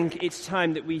 I think it's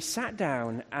time that we sat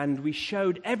down and we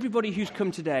showed everybody who's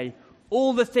come today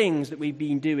all the things that we've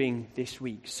been doing this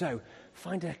week. So,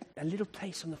 find a little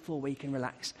place on the floor where you can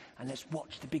relax and let's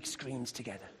watch the big screens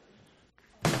together.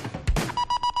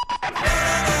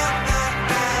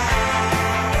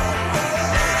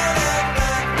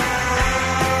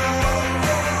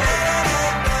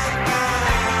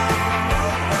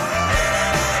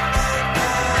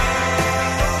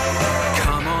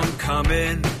 Come on, come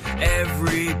in,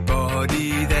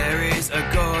 everybody. There is a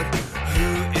God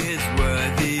who is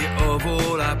worthy of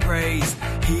all our praise.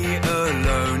 He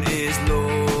alone is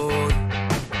Lord.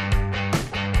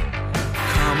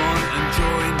 Come on and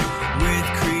join with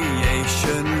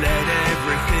creation. Let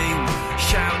everything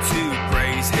shout to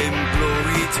praise Him.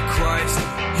 Glory to Christ.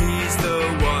 He's the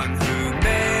one who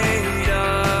made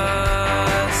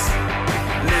us.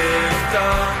 Lift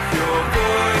up your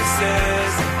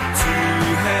voices to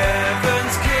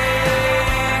heaven's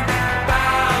King.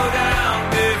 Bow down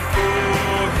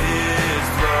before His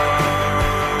throne.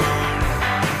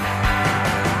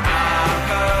 Our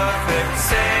perfect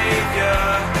Savior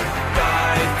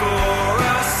died for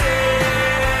our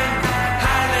sin.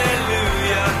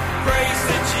 Hallelujah, praise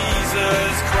to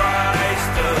Jesus Christ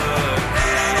the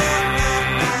King.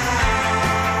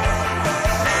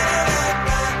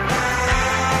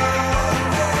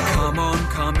 Come on,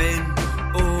 come in,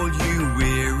 all you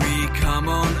weary, come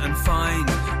on and find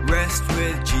rest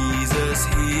with Jesus.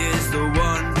 He is the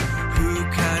one who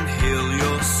can heal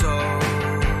your soul.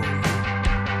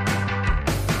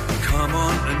 Come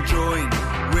on and join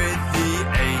with the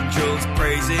angels,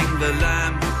 praising the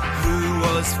Lamb who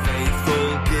was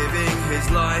faithful, giving His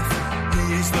life.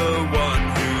 He's the one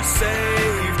who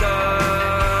saved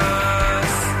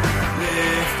us.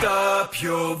 Lift up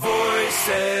your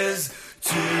voices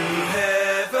to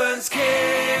heaven's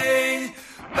King.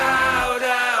 Bow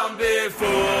down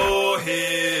before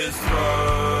His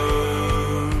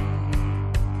throne.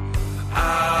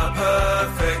 Our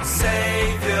perfect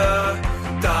Savior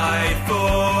died for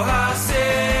our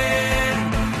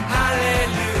sin.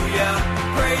 Hallelujah,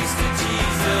 praise to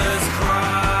Jesus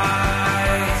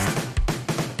Christ.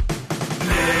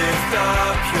 Lift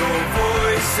up your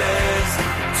voices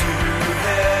to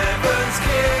heaven's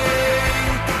King.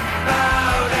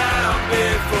 Bow down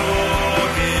before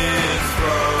His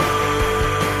throne.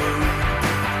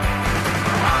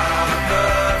 Our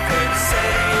perfect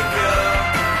Savior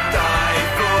died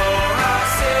for our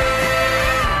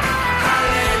sin.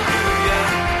 Hallelujah,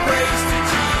 praise to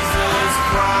Jesus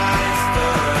Christ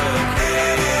the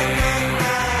King.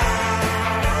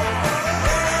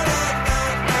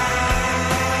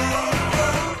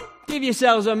 Give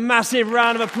yourselves a massive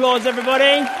round of applause,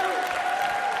 everybody.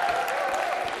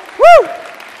 Woo!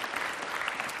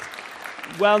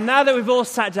 Well, now that we've all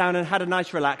sat down and had a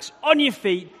nice relax, on your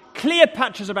feet,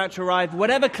 Cleopatra's about to arrive.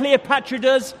 Whatever Cleopatra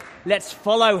does, let's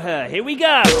follow her. Here we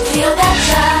go.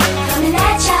 Cleopatra, coming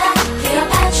at ya.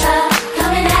 Cleopatra,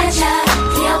 coming at ya.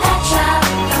 Cleopatra,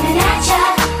 coming at ya.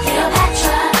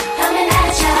 Cleopatra, coming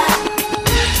at ya.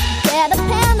 Get a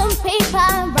pen and paper,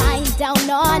 write down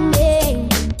our name.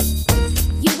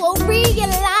 You will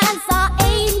realize our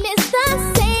aim is the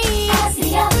same as the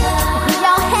other. We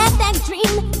all have that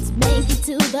dream to make it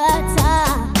to the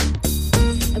top.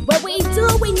 And what we do,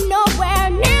 we know we're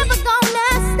never gonna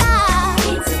stop.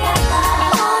 Be together,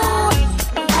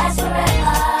 last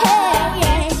forever. Hey,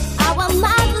 yeah. Our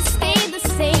minds will stay the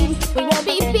same. We won't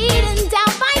be beaten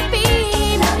down by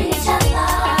fear. Loving each other,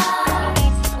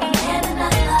 one and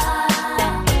another.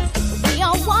 We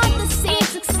all want the same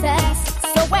success,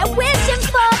 so we're wishing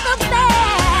for the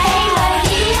best. Hey, we're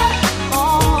here.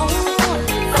 Oh,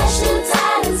 Fresh new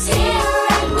talents here,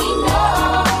 and we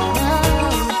know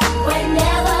we're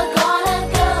never gonna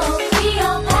go.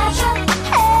 Cleopatra,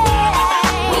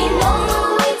 we know the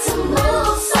way to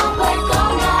move, so we're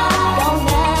gonna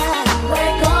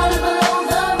blow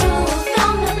the roof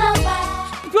on the blow.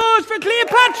 Applause for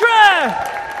Cleopatra!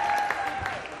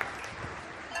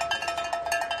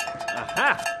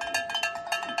 Aha!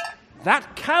 That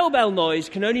cowbell noise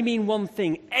can only mean one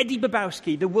thing. Eddie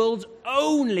Babowski, the world's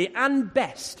only and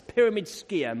best pyramid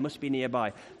skier, must be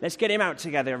nearby. Let's get him out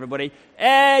together, everybody.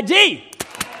 Eddie!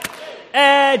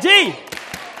 Eddie!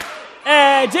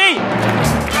 Eddie!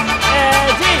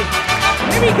 Eddie!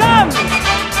 Here he comes!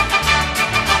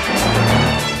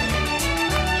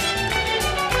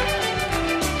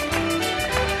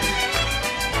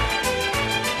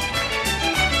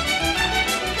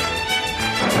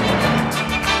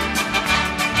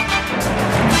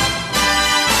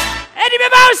 Eddie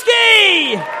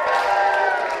Babowski!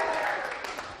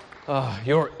 Oh,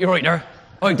 you're right there.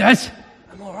 Hi, Des.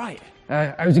 I'm all right.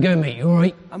 How's it going, mate? You all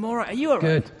right? I'm all right. Are you all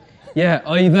right? Good. Yeah,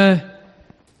 I've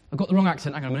got the wrong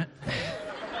accent. Hang on a minute.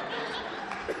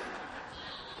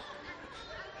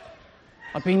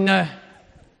 I've been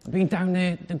down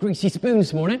the Greasy Spoon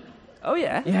this morning. Oh,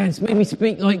 yeah? Yeah, it's made me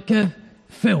speak like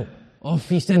Phil off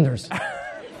EastEnders,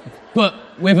 but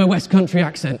with a West Country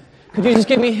accent. Could you just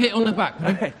give me a hit on the back?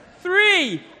 Right? Okay.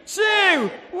 3, 2,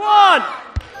 1.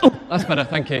 Oh, that's better.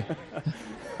 Thank you.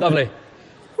 Lovely.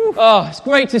 Oh, it's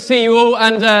great to see you all.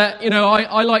 And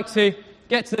I like to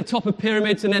get to the top of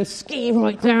pyramids and then ski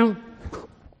right down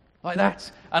like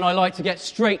that. And I like to get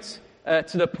straight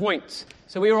to the point.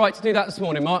 So we all right to do that this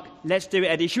morning, Mark? Let's do it,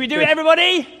 Eddie. Should we do it,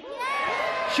 everybody?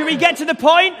 Yeah. Should we get to the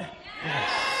point? Yes.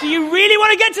 Do you really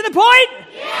want to get to the point?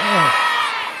 Yes.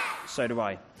 So do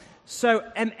I. So,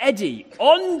 Eddie,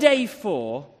 on day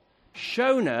 4,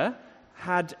 Shona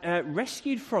had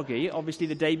rescued Froggy, obviously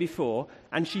the day before,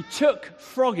 and she took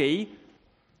Froggy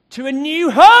to a new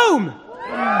home.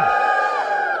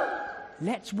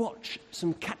 Let's watch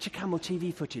some Catch a Camel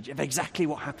TV footage of exactly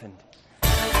what happened.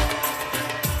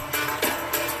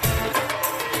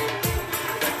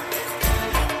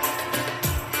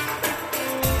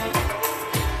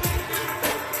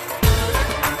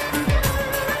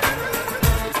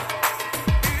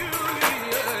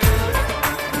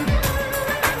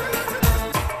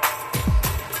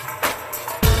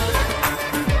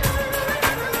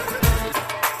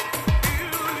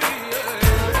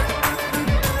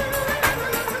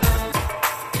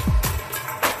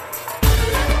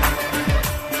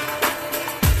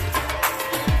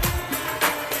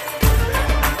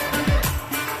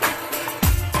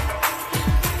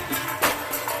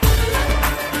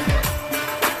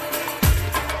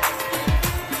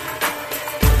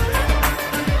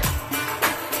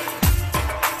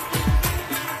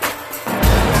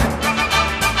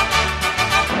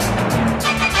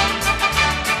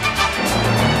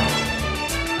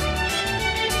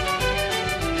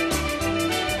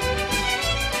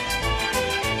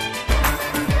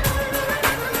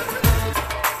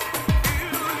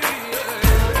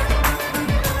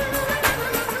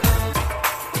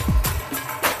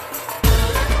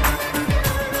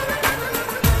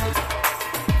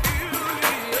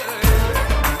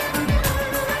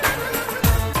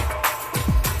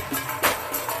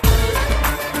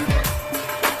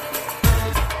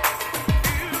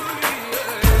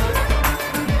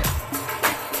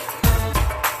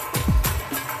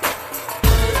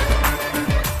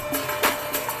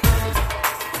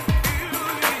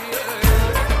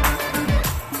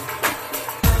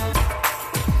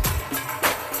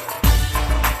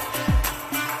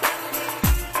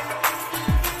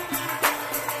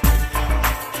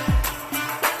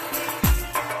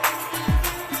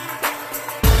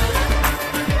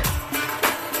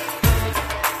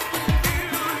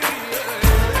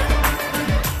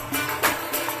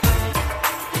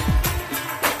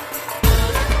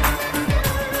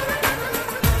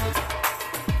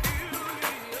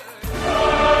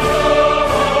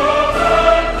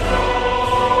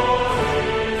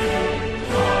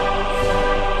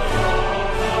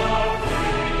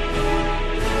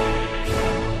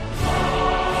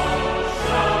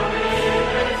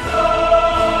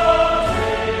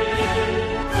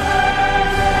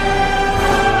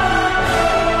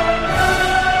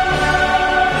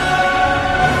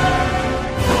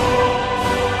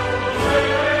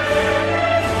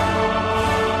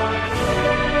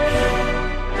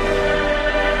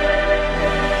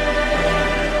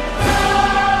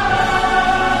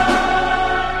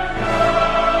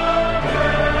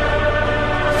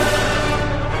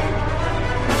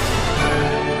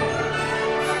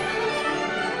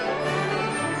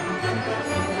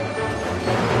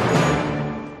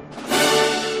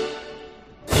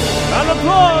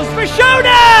 applause for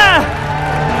Shona!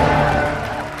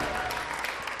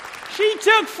 She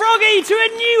took Froggy to a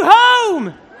new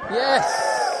home!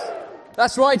 Yes,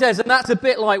 that's right, Des, and that's a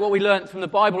bit like what we learnt from the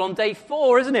Bible on day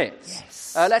 4, isn't it?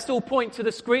 Yes. Let's all point to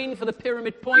the screen for the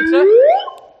pyramid pointer.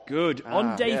 Good.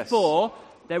 On day 4,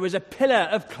 there was a pillar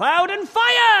of cloud and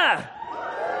fire!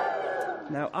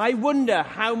 Now, I wonder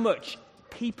how much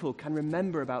people can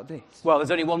remember about this. Well,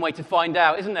 there's only one way to find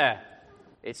out, isn't there?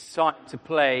 It's time to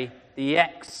play the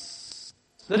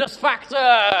Exodus Factor!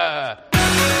 Time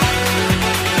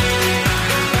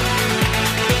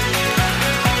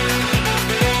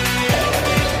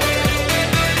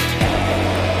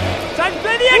to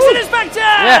play the Exodus Factor!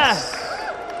 Yes!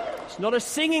 It's not a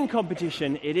singing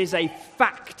competition, it is a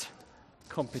fact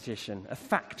competition. A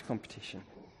fact competition.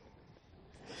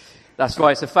 That's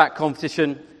right, it's a fact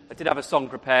competition. I did have a song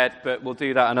prepared, but we'll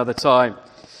do that another time.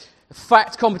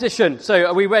 Fact competition. So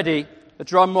are we ready? A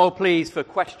drum roll, please, for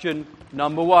question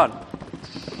number 1.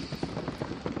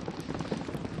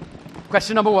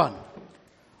 Question number 1.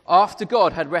 After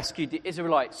God had rescued the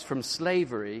Israelites from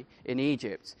slavery in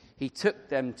Egypt, he took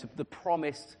them to the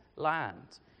promised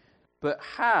land. But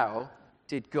how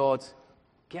did God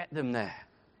get them there?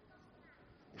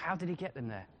 How did he get them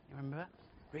there? You remember that?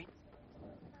 Read.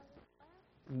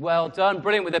 Well done.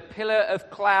 Brilliant. With a pillar of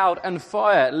cloud and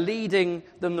fire leading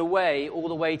them the way all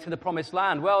the way to the promised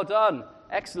land. Well done.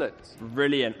 Excellent.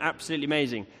 Brilliant. Absolutely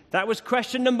amazing. That was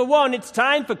question number 1. It's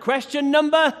time for question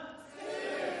number 2.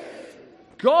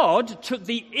 God took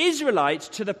the Israelites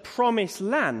to the promised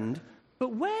land,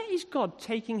 but where is God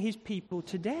taking his people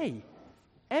today?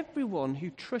 Everyone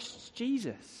who trusts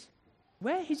Jesus.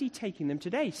 Where is he taking them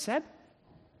today, Seb?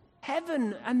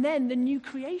 Heaven, and then the new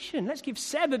creation. Let's give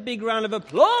Seb a big round of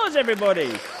applause,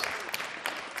 everybody.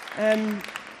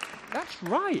 That's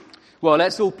right. Well,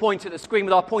 let's all point at the screen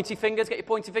with our pointy fingers. Get your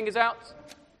pointy fingers out.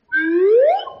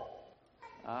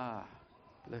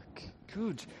 Look.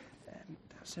 Good.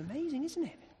 That's amazing, isn't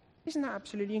it? Isn't that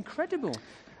absolutely incredible?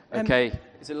 Okay,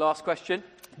 is it last question?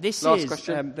 This last is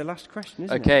question? the last question,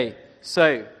 isn't it? Okay,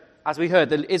 so, as we heard,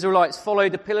 the Israelites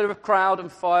followed the pillar of cloud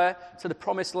and fire to the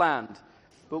promised land.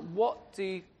 But what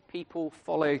do people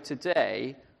follow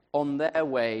today on their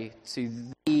way to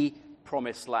the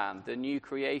promised land, the new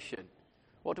creation?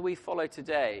 What do we follow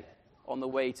today on the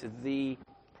way to the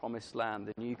promised land,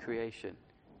 the new creation?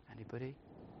 Anybody?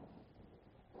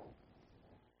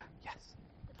 Yes.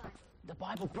 The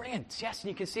Bible, brilliant. Yes, and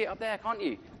you can see it up there, can't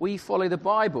you? We follow the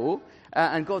Bible,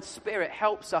 and God's Spirit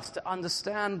helps us to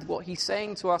understand what he's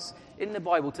saying to us in the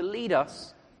Bible, to lead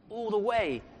us all the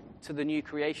way to the new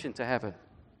creation, to heaven.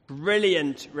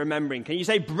 Brilliant remembering. Can you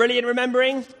say brilliant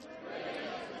remembering?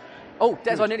 Oh,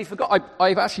 Des, I nearly forgot.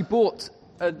 I've actually bought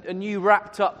a new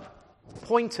wrapped-up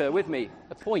pointer with me.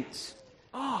 A point.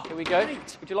 Oh, here we go.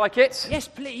 Great. Would you like it? Yes,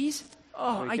 please.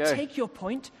 Oh, I go. take your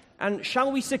point. And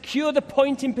shall we secure the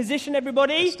point in position,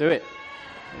 everybody? Let's do it.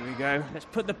 Here we go. Let's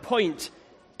put the point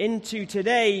into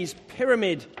today's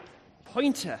pyramid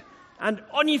pointer. And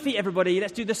on your feet, everybody,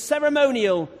 let's do the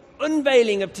ceremonial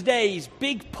unveiling of today's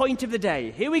big point of the day.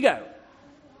 Here we go.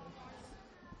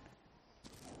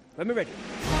 When we're ready.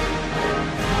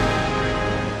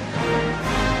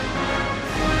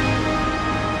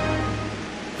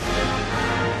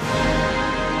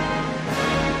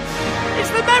 It's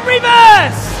the memory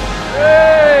verse!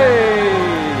 Hey!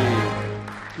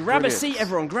 Grab a seat,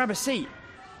 everyone. Grab a seat.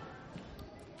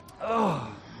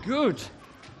 Oh, good.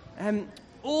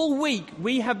 All week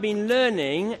we have been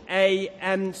learning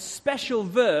a special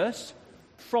verse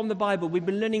from the Bible. We've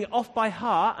been learning it off by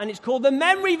heart, and it's called the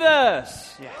memory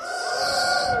verse. Yes.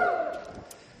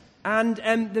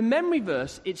 And the memory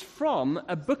verse, it's from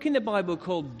a book in the Bible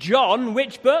called John.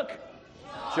 Which book?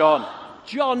 John.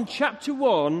 John chapter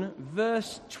 1,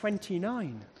 verse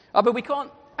 29. Oh, but we can't,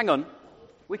 hang on.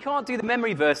 We can't do the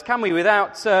memory verse, can we,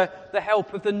 without the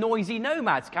help of the noisy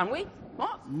nomads, can we?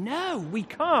 What? No, we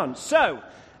can't. So,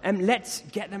 let's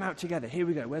get them out together. Here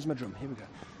we go. Where's my drum? Here we go.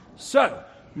 So,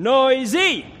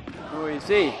 noisy.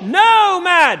 Noisy.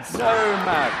 Nomads.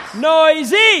 Nomads.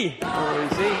 Noisy.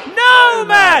 Noisy.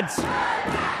 Nomads.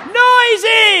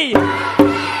 Noisy.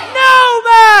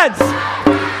 Nomads.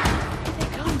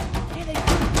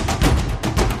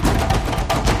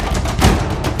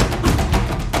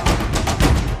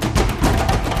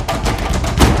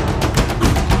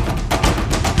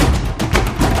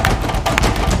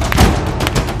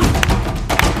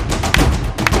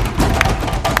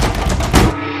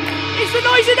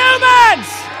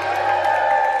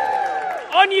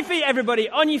 On your feet, everybody,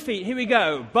 on your feet. Here we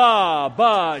go. Ba,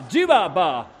 ba, do ba,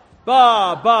 ba.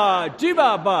 Ba, ba, do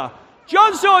ba, ba.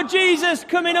 John saw Jesus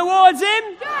coming towards him.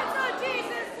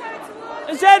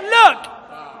 And said, look,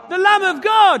 the Lamb of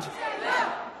God.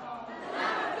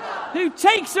 Who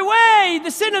takes away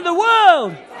the sin of the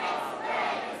world.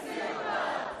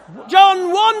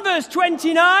 John 1 verse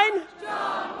 29.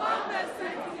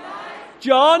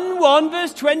 John 1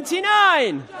 verse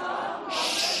 29.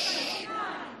 Shh.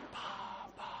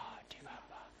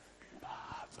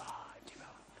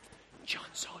 John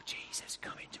saw Jesus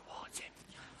coming towards him.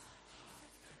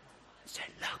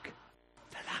 Said, look,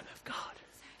 the Lamb of God,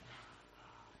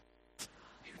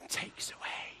 who takes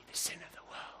away the sin of the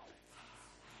world.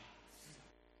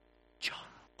 John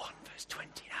 1 verse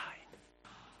 29.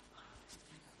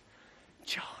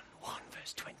 John 1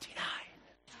 verse 29.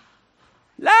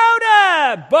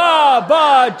 Louder! Ba,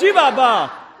 ba, do ba,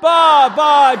 ba. Ba,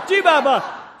 ba, do ba, ba.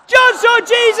 John saw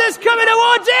Jesus coming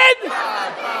towards him.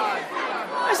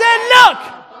 I said, look,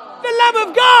 the Lamb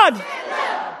of God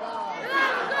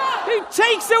Who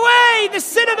takes away the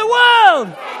sin of the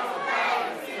world.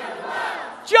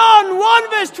 John 1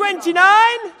 verse 29.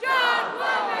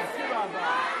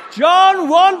 John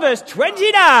 1 verse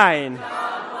 29.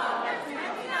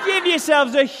 Give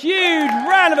yourselves a huge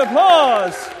round of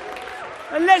applause.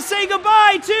 And let's say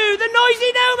goodbye to the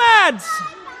noisy nomads.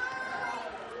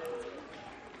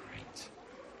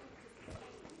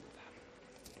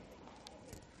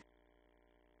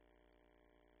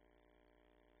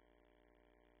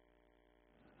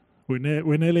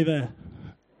 We're nearly there.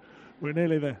 We're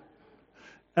nearly there.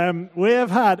 We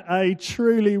have had a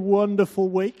truly wonderful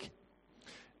week.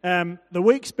 The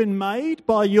week's been made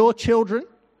by your children,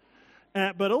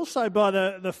 but also by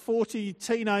the 40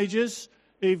 teenagers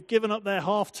who've given up their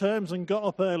half terms and got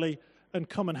up early and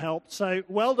come and helped. So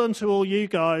well done to all you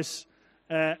guys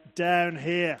down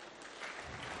here.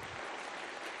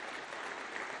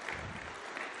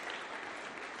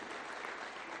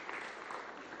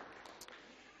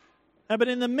 But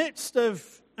in the midst of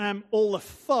all the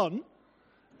fun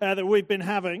that we've been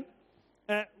having,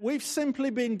 we've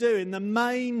simply been doing the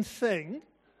main thing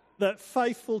that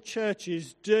faithful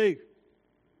churches do.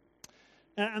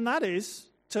 And that is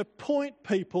to point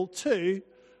people to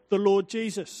the Lord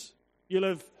Jesus. You'll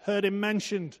have heard him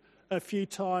mentioned a few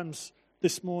times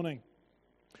this morning.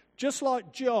 Just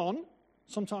like John,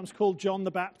 sometimes called John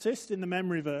the Baptist in the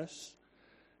memory verse,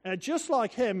 just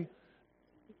like him,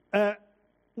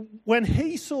 when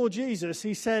he saw Jesus,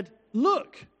 he said,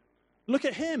 look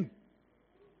at him.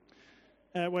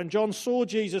 When John saw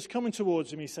Jesus coming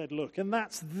towards him, he said, look. And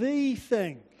that's the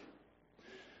thing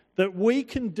that we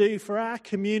can do for our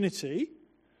community,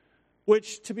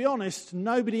 which, to be honest,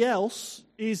 nobody else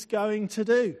is going to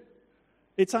do.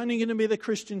 It's only going to be the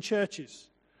Christian churches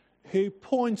who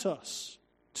point us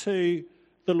to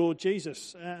the Lord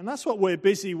Jesus. And that's what we're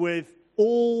busy with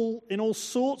in all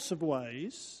sorts of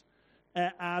ways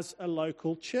as a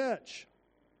local church.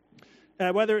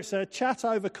 Whether it's a chat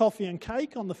over coffee and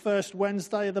cake on the first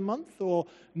Wednesday of the month, or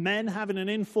men having an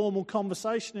informal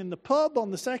conversation in the pub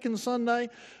on the second Sunday,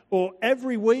 or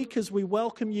every week as we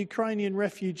welcome Ukrainian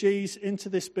refugees into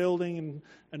this building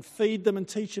and feed them and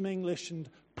teach them English and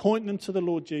point them to the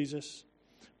Lord Jesus.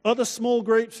 Other small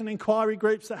groups and inquiry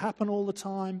groups that happen all the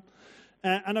time.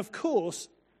 And of course,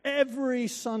 every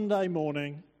Sunday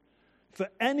morning for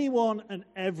anyone and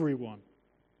everyone.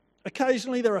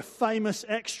 Occasionally there are famous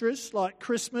extras like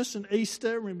Christmas and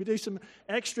Easter, and we do some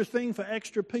extra thing for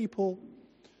extra people.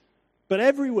 But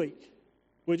every week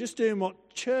we're just doing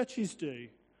what churches do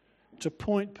to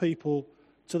point people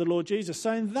to the Lord Jesus.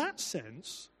 So in that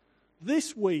sense,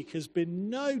 this week has been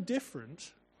no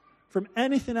different from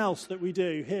anything else that we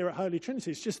do here at Holy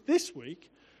Trinity. It's just this week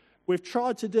we've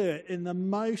tried to do it in the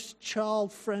most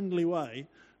child-friendly way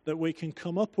that we can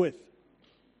come up with.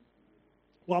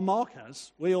 Well, Mark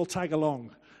has. We all tag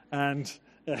along, and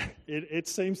it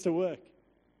seems to work.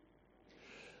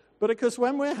 But because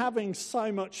when we're having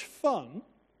so much fun,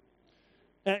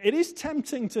 it is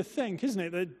tempting to think, isn't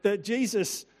it, that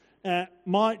Jesus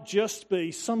might just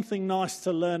be something nice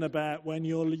to learn about when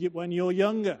you're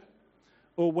younger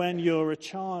or when you're a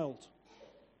child.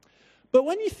 But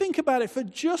when you think about it for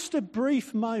just a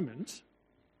brief moment,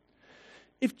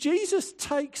 if Jesus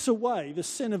takes away the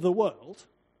sin of the world,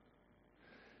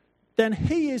 then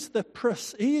he is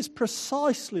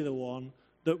precisely the one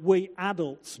that we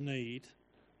adults need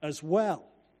as well.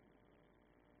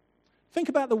 Think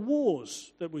about the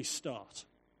wars that we start.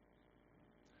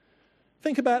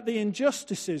 Think about the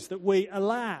injustices that we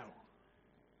allow.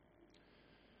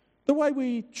 The way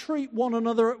we treat one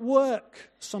another at work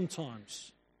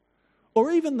sometimes.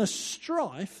 Or even the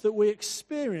strife that we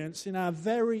experience in our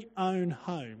very own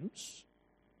homes.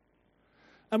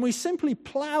 And we simply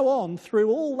plough on through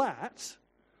all that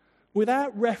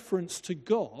without reference to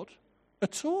God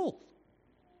at all.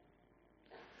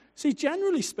 See,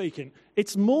 generally speaking,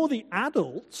 it's more the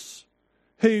adults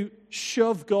who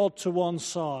shove God to one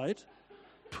side,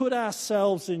 put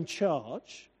ourselves in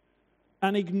charge,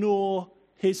 and ignore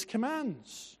his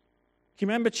commands. Do you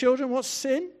remember, children, what's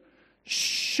sin?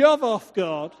 Shove off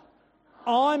God.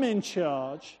 I'm in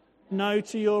charge. No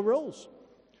to your rules.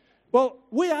 Well,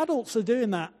 we adults are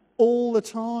doing that all the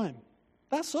time.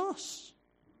 That's us.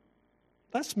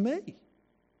 That's me.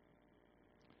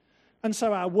 And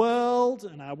so our world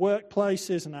and our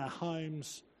workplaces and our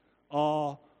homes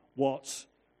are what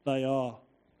they are.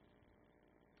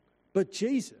 But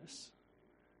Jesus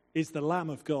is the Lamb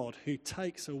of God who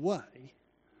takes away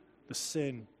the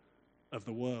sin of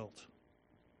the world.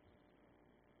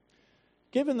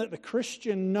 Given that the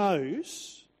Christian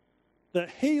knows that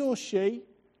he or she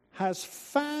has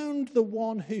found the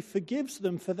one who forgives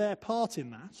them for their part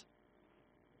in that,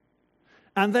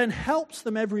 and then helps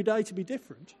them every day to be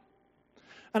different.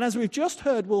 And as we've just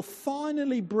heard, will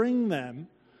finally bring them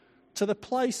to the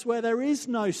place where there is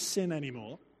no sin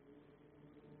anymore.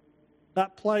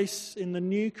 That place in the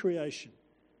new creation.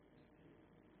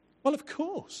 Well, of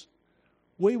course,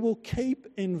 we will keep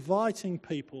inviting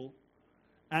people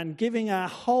and giving our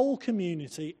whole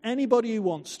community, anybody who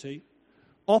wants to,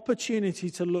 opportunity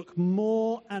to look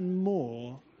more and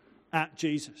more at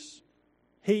Jesus.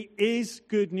 He is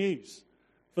good news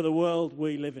for the world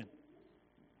we live in.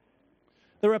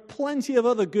 There are plenty of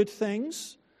other good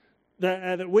things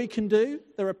that we can do.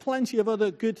 There are plenty of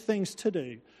other good things to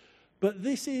do. But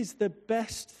this is the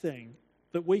best thing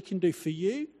that we can do for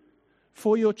you,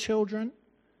 for your children,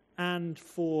 and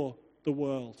for the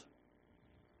world.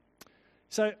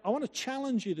 So I want to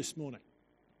challenge you this morning.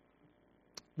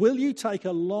 Will you take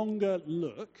a longer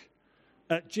look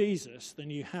at Jesus than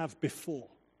you have before?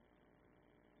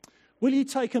 Will you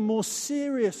take a more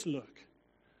serious look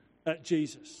at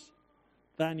Jesus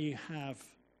than you have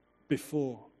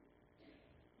before?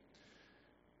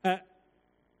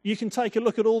 You can take a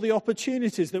look at all the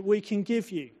opportunities that we can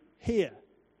give you here,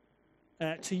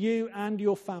 to you and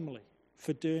your family,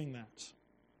 for doing that.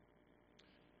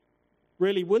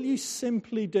 Really, will you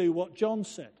simply do what John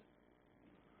said?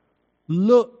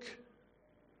 Look,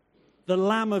 the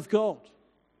Lamb of God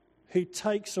who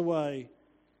takes away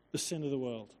the sin of the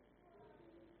world.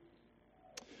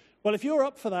 Well, if you're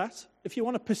up for that, if you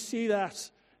want to pursue that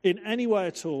in any way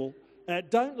at all,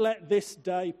 don't let this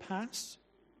day pass.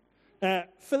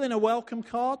 Fill in a welcome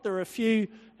card. There are a few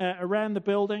around the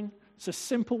building. It's a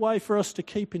simple way for us to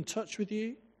keep in touch with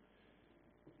you.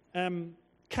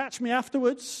 Catch me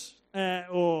afterwards,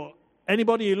 or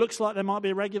anybody who looks like they might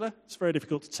be a regular. It's very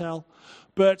difficult to tell.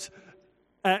 But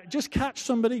just catch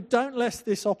somebody. Don't let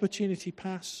this opportunity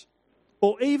pass.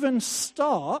 Or even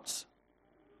start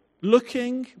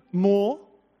looking more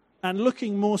and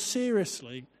looking more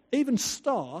seriously. Even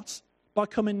start by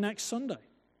coming next Sunday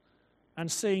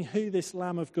and seeing who this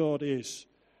Lamb of God is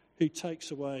who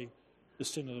takes away the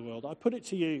sin of the world. I put it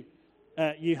to you,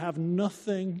 you have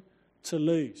nothing to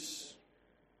lose.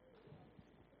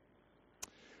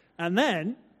 And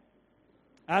then,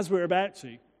 as we're about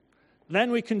to,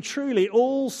 then we can truly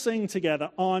all sing together,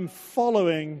 I'm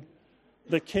following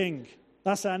the King.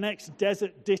 That's our next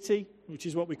desert ditty, which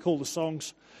is what we call the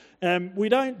songs. We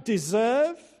don't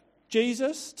deserve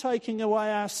Jesus taking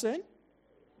away our sin,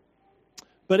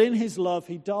 but in his love,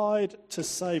 he died to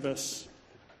save us.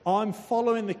 I'm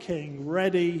following the King,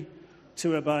 ready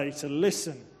to obey, to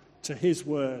listen to his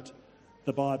word,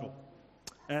 the Bible.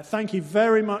 Thank you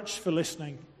very much for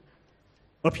listening.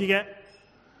 Up you get.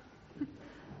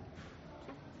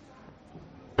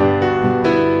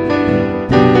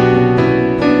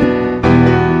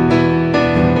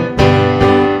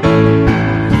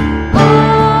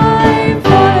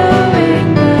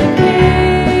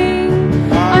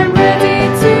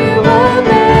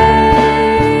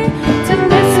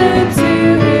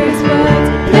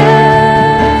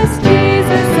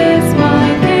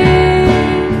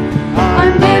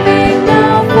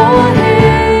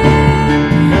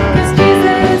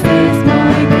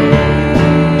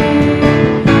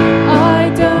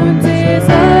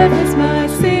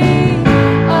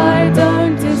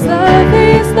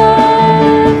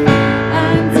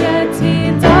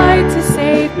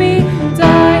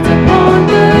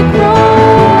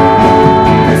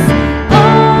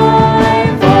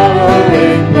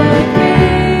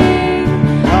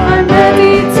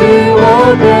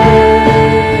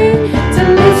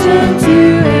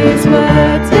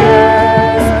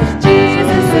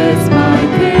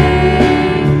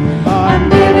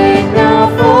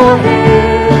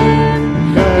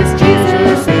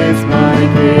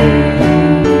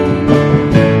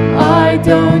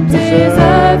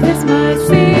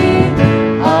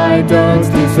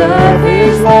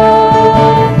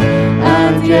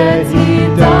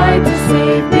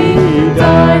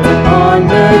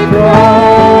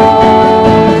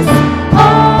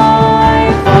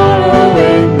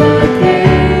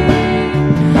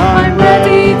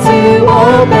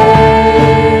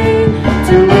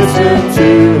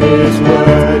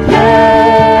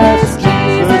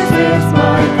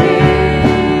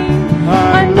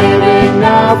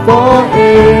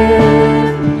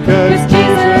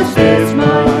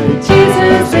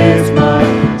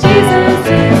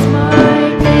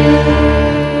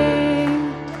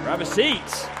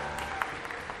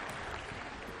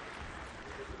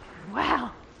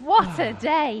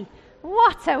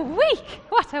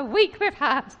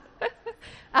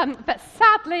 But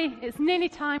sadly, it's nearly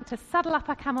time to saddle up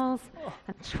our camels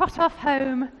and trot off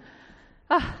home.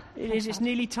 Oh, It is. It's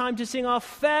nearly time to sing our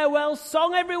farewell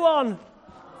song, everyone.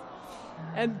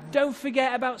 And don't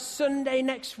forget about Sunday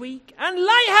next week and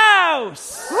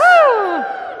Lighthouse. Woo!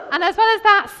 And as well as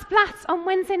that, Splat on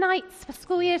Wednesday nights for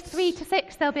school years 3 to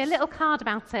 6. There'll be a little card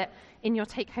about it in your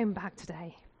take-home bag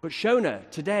today. But Shona,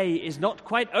 today is not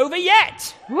quite over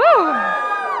yet. Woo!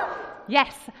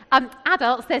 Yes.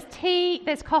 Adults, there's tea,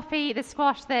 there's coffee, there's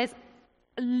squash, there's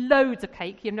loads of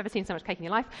cake. You've never seen so much cake in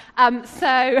your life. Once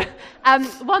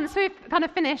we've kind of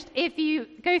finished, if you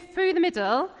go through the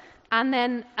middle and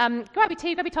then grab your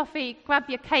tea, grab your toffee, grab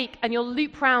your cake, and you'll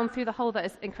loop round through the hole that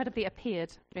has incredibly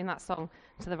appeared during that song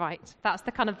to the right. That's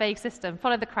the kind of vague system.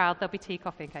 Follow the crowd. There'll be tea,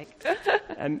 coffee, and cake.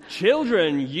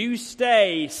 Children, you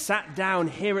stay sat down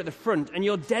here at the front, and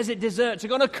your desert desserts are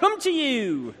going to come to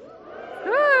you.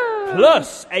 Woo!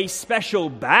 Plus a special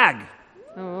bag.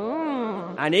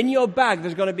 Ooh. And in your bag,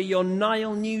 there's going to be your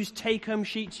Nile News take-home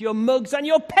sheets, your mugs, and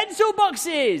your pencil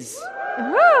boxes.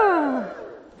 Woo!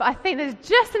 But I think there's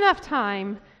just enough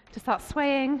time to start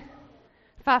swaying.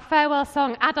 For our farewell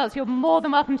song, adults, you're more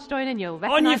than welcome to join in. You'll On your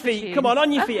recognise the feet. tune. Come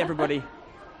on your feet, everybody.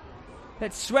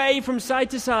 Let's sway from side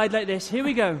to side like this. Here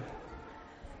we go.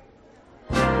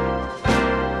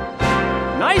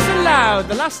 Nice and loud.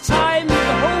 The last time of the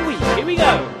whole week. Here we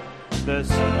go. The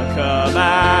sun will come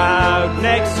out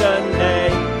next Sunday.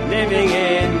 Living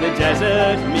in the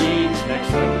desert means next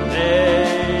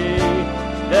Sunday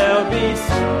there'll be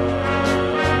sun.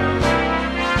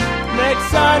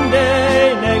 Next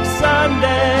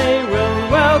Sunday, we'll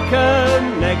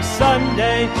welcome next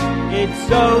Sunday.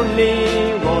 It's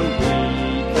only 1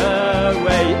 week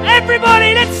away.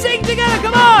 Everybody, let's sing together,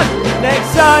 come on! Next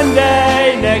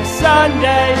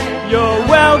Sunday, you're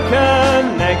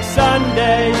welcome next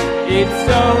Sunday. It's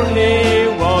only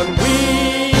 1 week